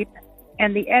shape,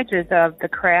 and the edges of the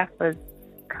craft was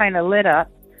kind of lit up,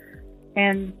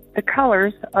 and the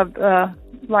colors of the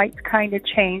lights kind of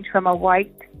changed from a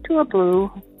white to a blue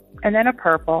and then a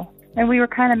purple, and we were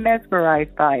kind of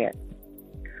mesmerized by it.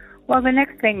 Well, the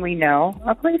next thing we know,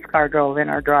 a police car drove in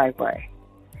our driveway,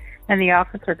 and the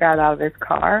officer got out of his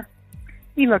car.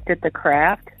 He looked at the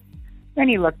craft, then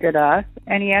he looked at us,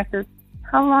 and he asked us,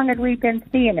 how long had we been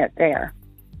seeing it there?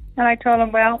 And I told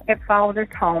him, well, it followed us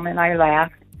home, and I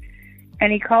laughed.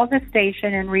 And he called the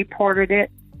station and reported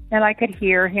it, and I could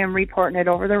hear him reporting it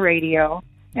over the radio.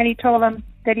 And he told them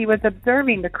that he was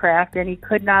observing the craft and he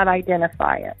could not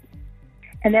identify it.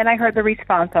 And then I heard the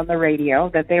response on the radio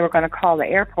that they were going to call the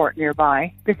airport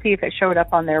nearby to see if it showed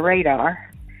up on their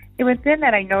radar. It was then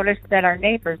that I noticed that our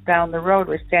neighbors down the road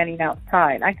were standing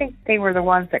outside. I think they were the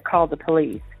ones that called the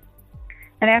police.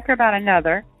 And after about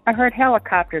another, I heard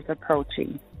helicopters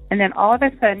approaching. And then all of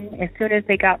a sudden, as soon as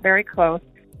they got very close,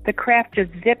 the craft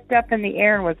just zipped up in the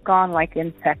air and was gone like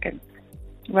in seconds.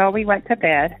 Well, we went to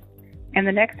bed, and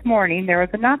the next morning there was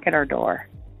a knock at our door.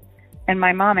 And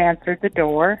my mom answered the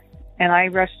door, and I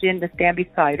rushed in to stand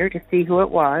beside her to see who it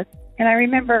was. And I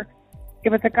remember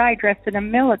it was a guy dressed in a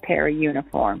military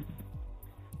uniform.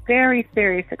 Very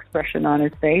serious expression on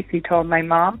his face. He told my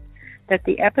mom that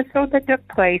the episode that took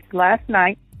place last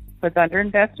night was under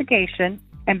investigation,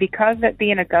 and because of it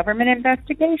being a government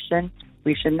investigation,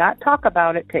 we should not talk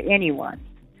about it to anyone,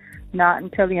 not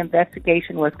until the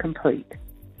investigation was complete.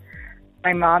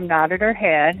 My mom nodded her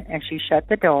head, and she shut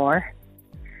the door.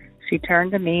 She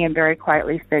turned to me and very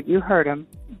quietly said, "You heard him.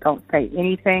 Don't say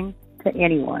anything to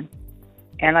anyone."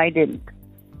 And I didn't.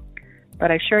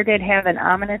 But I sure did have an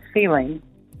ominous feeling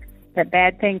that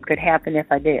bad things could happen if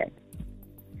I did.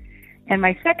 And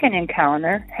my second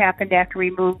encounter happened after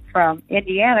we moved from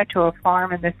Indiana to a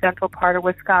farm in the central part of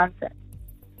Wisconsin.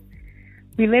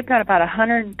 We lived on about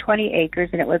 120 acres,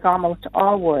 and it was almost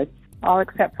all woods, all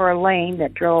except for a lane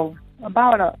that drove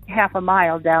about a half a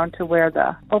mile down to where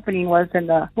the opening was in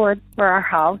the woods where our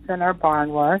house and our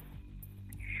barn was.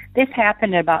 This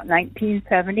happened in about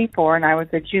 1974, and I was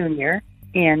a junior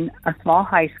in a small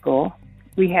high school.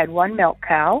 We had one milk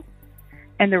cow,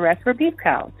 and the rest were beef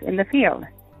cows in the field.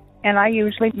 And I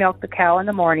usually milked the cow in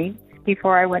the morning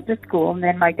before I went to school, and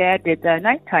then my dad did the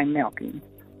nighttime milking.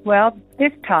 Well,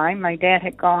 this time my dad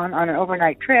had gone on an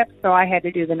overnight trip, so I had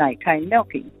to do the nighttime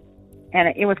milking.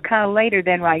 And it was kind of later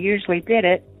than I usually did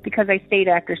it because I stayed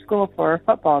after school for a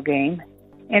football game.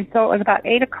 And so it was about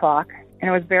 8 o'clock, and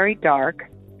it was very dark,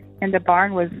 and the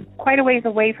barn was quite a ways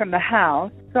away from the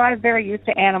house, so I was very used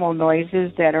to animal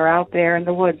noises that are out there in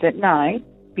the woods at night.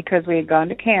 because we had gone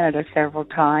to Canada several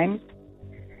times.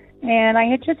 And I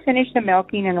had just finished the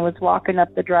milking and was walking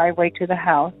up the driveway to the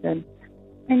house, and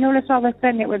I noticed all of a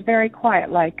sudden it was very quiet,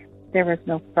 like there was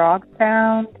no frog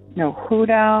sound, no hoot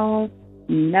owls,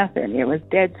 nothing. It was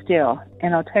dead still.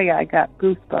 And I'll tell you, I got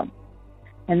goosebumps.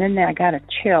 And then I got a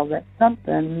chill that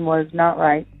something was not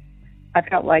right. I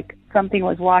felt like something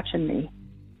was watching me.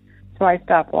 So I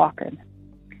stopped walking.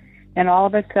 And all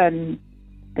of a sudden,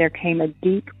 there came a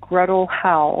deep, gruntle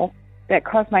howl that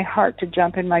caused my heart to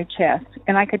jump in my chest.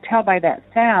 And I could tell by that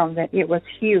sound that it was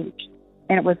huge.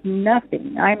 And it was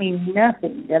nothing, I mean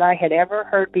nothing, that I had ever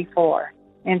heard before.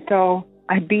 And so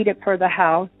I beat it for the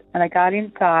house, and I got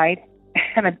inside,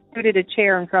 and I booted a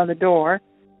chair in front of the door.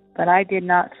 But I did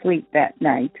not sleep that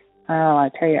night. Oh, I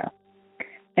tell you.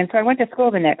 And so I went to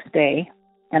school the next day,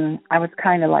 and I was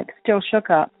kind of like still shook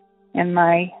up. And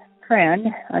my friend,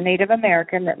 a Native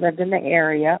American that lived in the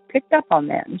area, picked up on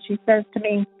that. And she says to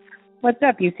me, "What's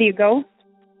up? You see a ghost?"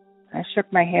 I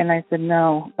shook my head and I said,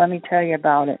 "No, let me tell you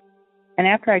about it." And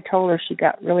after I told her, she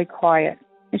got really quiet.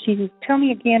 And she said, "Tell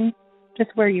me again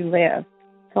just where you live."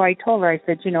 So I told her, I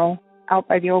said, out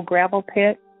by the old gravel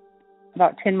pit,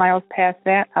 about 10 miles past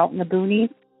that, out in the boonies.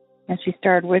 And she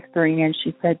started whispering, and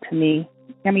she said to me,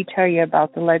 "Let me tell you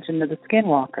about the legend of the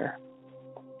Skinwalker."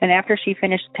 And after she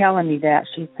finished telling me that,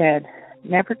 she said,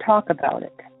 "Never talk about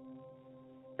it,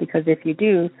 because if you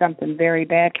do, something very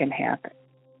bad can happen."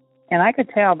 And I could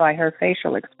tell by her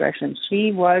facial expression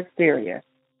she was serious.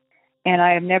 And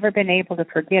I have never been able to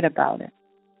forget about it.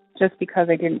 Just because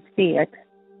I didn't see it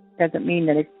doesn't mean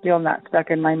that it's still not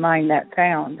stuck in my mind, that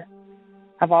sound.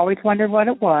 I've always wondered what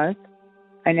it was.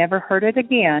 I never heard it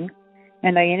again,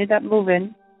 and I ended up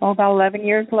moving, about 11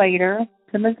 years later,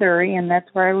 to Missouri, and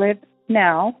that's where I live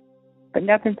now. But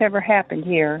nothing's ever happened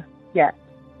here yet.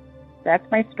 That's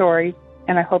my story,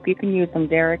 and I hope you can use them,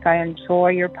 Derek. I enjoy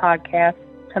your podcast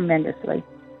tremendously.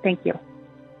 Thank you.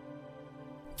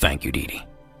 Thank you, Dee Dee.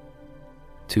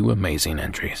 2 amazing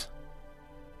entries.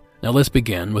 Now let's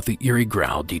begin with the eerie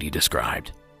growl Dee Dee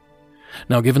described.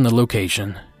 Now, given the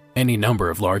location, any number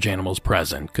of large animals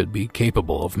present could be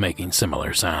capable of making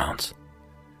similar sounds.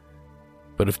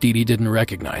 But if Dee Dee didn't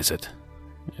recognize it,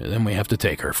 then we have to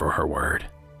take her for her word.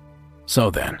 So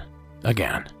then,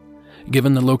 again,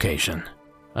 given the location,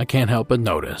 I can't help but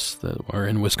notice that we're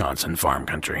in Wisconsin farm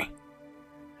country.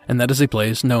 And that is a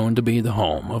place known to be the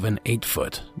home of an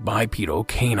 8-foot bipedal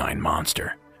canine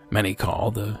monster many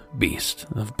call the Beast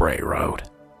of Bray Road.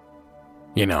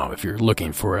 If you're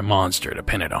looking for a monster to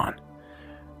pin it on,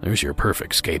 there's your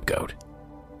perfect scapegoat.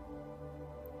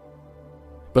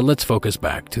 But let's focus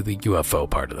back to the UFO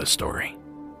part of the story.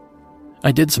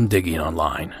 I did some digging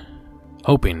online,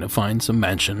 hoping to find some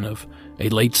mention of a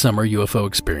late summer UFO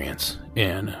experience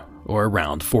in or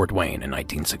around Fort Wayne in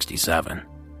 1967.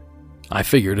 I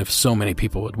figured if so many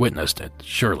people had witnessed it,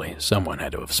 surely someone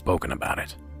had to have spoken about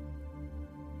it.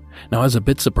 Now, I was a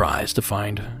bit surprised to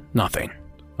find nothing,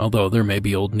 although there may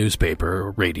be old newspaper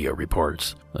or radio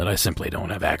reports that I simply don't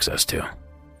have access to.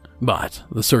 But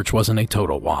the search wasn't a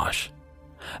total wash.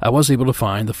 I was able to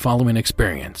find the following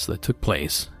experience that took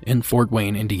place in Fort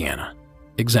Wayne, Indiana,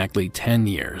 exactly 10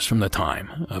 years from the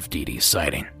time of Dee Dee's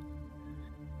sighting.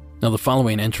 Now, the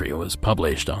following entry was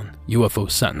published on UFO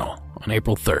Sentinel on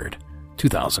April 3rd,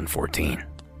 2014.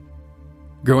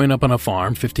 Growing up on a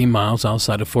farm 15 miles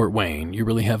outside of Fort Wayne, you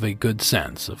really have a good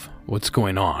sense of what's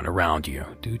going on around you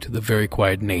due to the very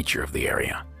quiet nature of the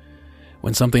area.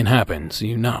 When something happens,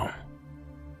 you know.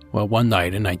 Well, one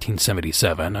night in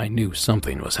 1977, I knew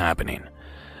something was happening.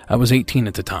 I was 18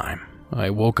 at the time. I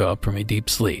woke up from a deep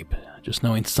sleep, just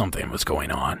knowing something was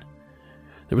going on.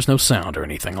 There was no sound or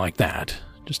anything like that,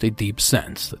 just a deep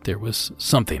sense that there was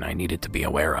something I needed to be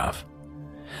aware of.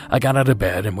 I got out of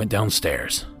bed and went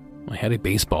downstairs. I had a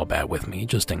baseball bat with me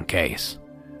just in case.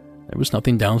 There was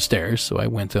nothing downstairs, so I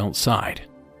went outside.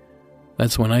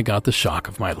 That's when I got the shock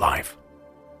of my life.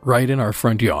 Right in our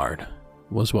front yard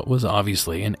was what was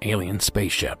obviously an alien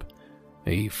spaceship,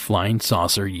 a flying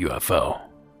saucer UFO,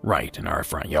 right in our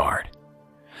front yard.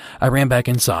 I ran back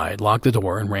inside, locked the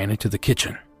door, and ran into the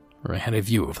kitchen, where I had a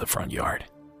view of the front yard.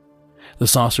 The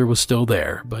saucer was still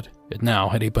there, but it now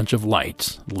had a bunch of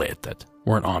lights lit that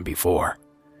weren't on before.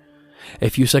 A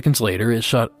few seconds later, it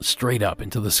shot straight up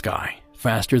into the sky,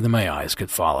 faster than my eyes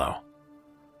could follow.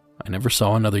 I never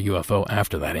saw another UFO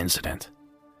after that incident.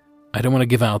 I don't want to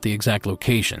give out the exact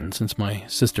location since my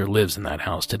sister lives in that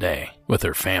house today with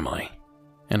her family,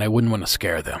 and I wouldn't want to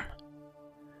scare them.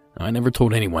 I never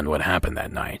told anyone what happened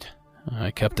that night. I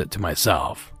kept it to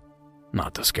myself,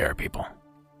 not to scare people.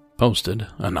 Posted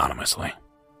anonymously.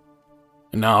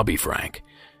 And now I'll be frank.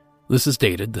 This is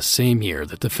dated the same year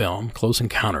that the film Close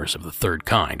Encounters of the Third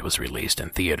Kind was released in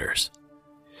theaters.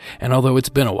 And although it's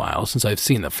been a while since I've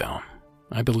seen the film,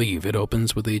 I believe it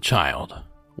opens with a child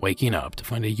waking up to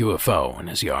find a UFO in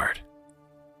his yard.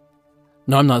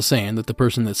 Now, I'm not saying that the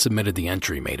person that submitted the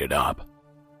entry made it up,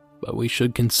 but we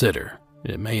should consider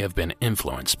it may have been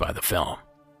influenced by the film.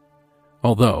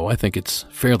 Although I think it's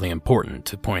fairly important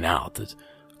to point out that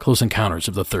Close Encounters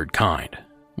of the Third Kind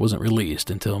wasn't released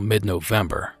until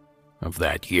mid-November of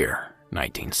that year,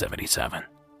 1977.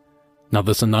 Now,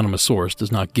 this anonymous source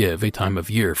does not give a time of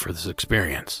year for this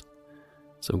experience,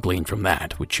 so glean from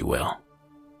that which you will.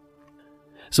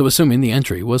 So assuming the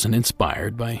entry wasn't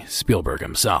inspired by Spielberg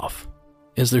himself,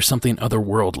 is there something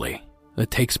otherworldly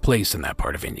that takes place in that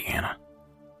part of Indiana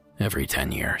every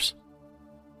 10 years?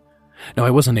 Now,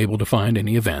 I wasn't able to find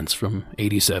any events from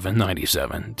 87,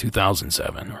 97,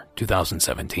 2007, or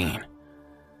 2017,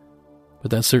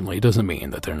 but that certainly doesn't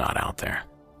mean that they're not out there.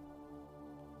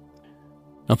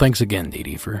 Now, thanks again, Dee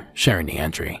Dee, for sharing the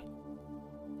entry.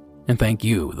 And thank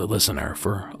you, the listener,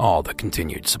 for all the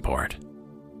continued support.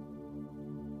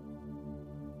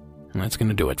 And that's going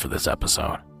to do it for this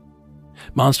episode.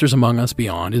 Monsters Among Us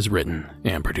Beyond is written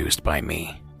and produced by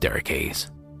me, Derek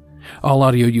Hayes. All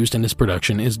audio used in this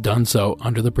production is done so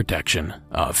under the protection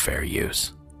of fair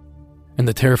use. And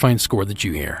the terrifying score that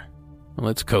you hear, well,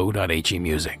 it's Co.he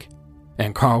Music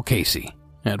and Carl Casey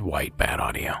at White Bat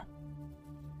Audio.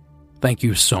 Thank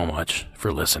you so much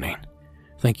for listening.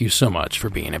 Thank you so much for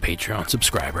being a Patreon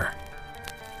subscriber.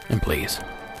 And please,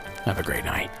 have a great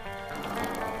night.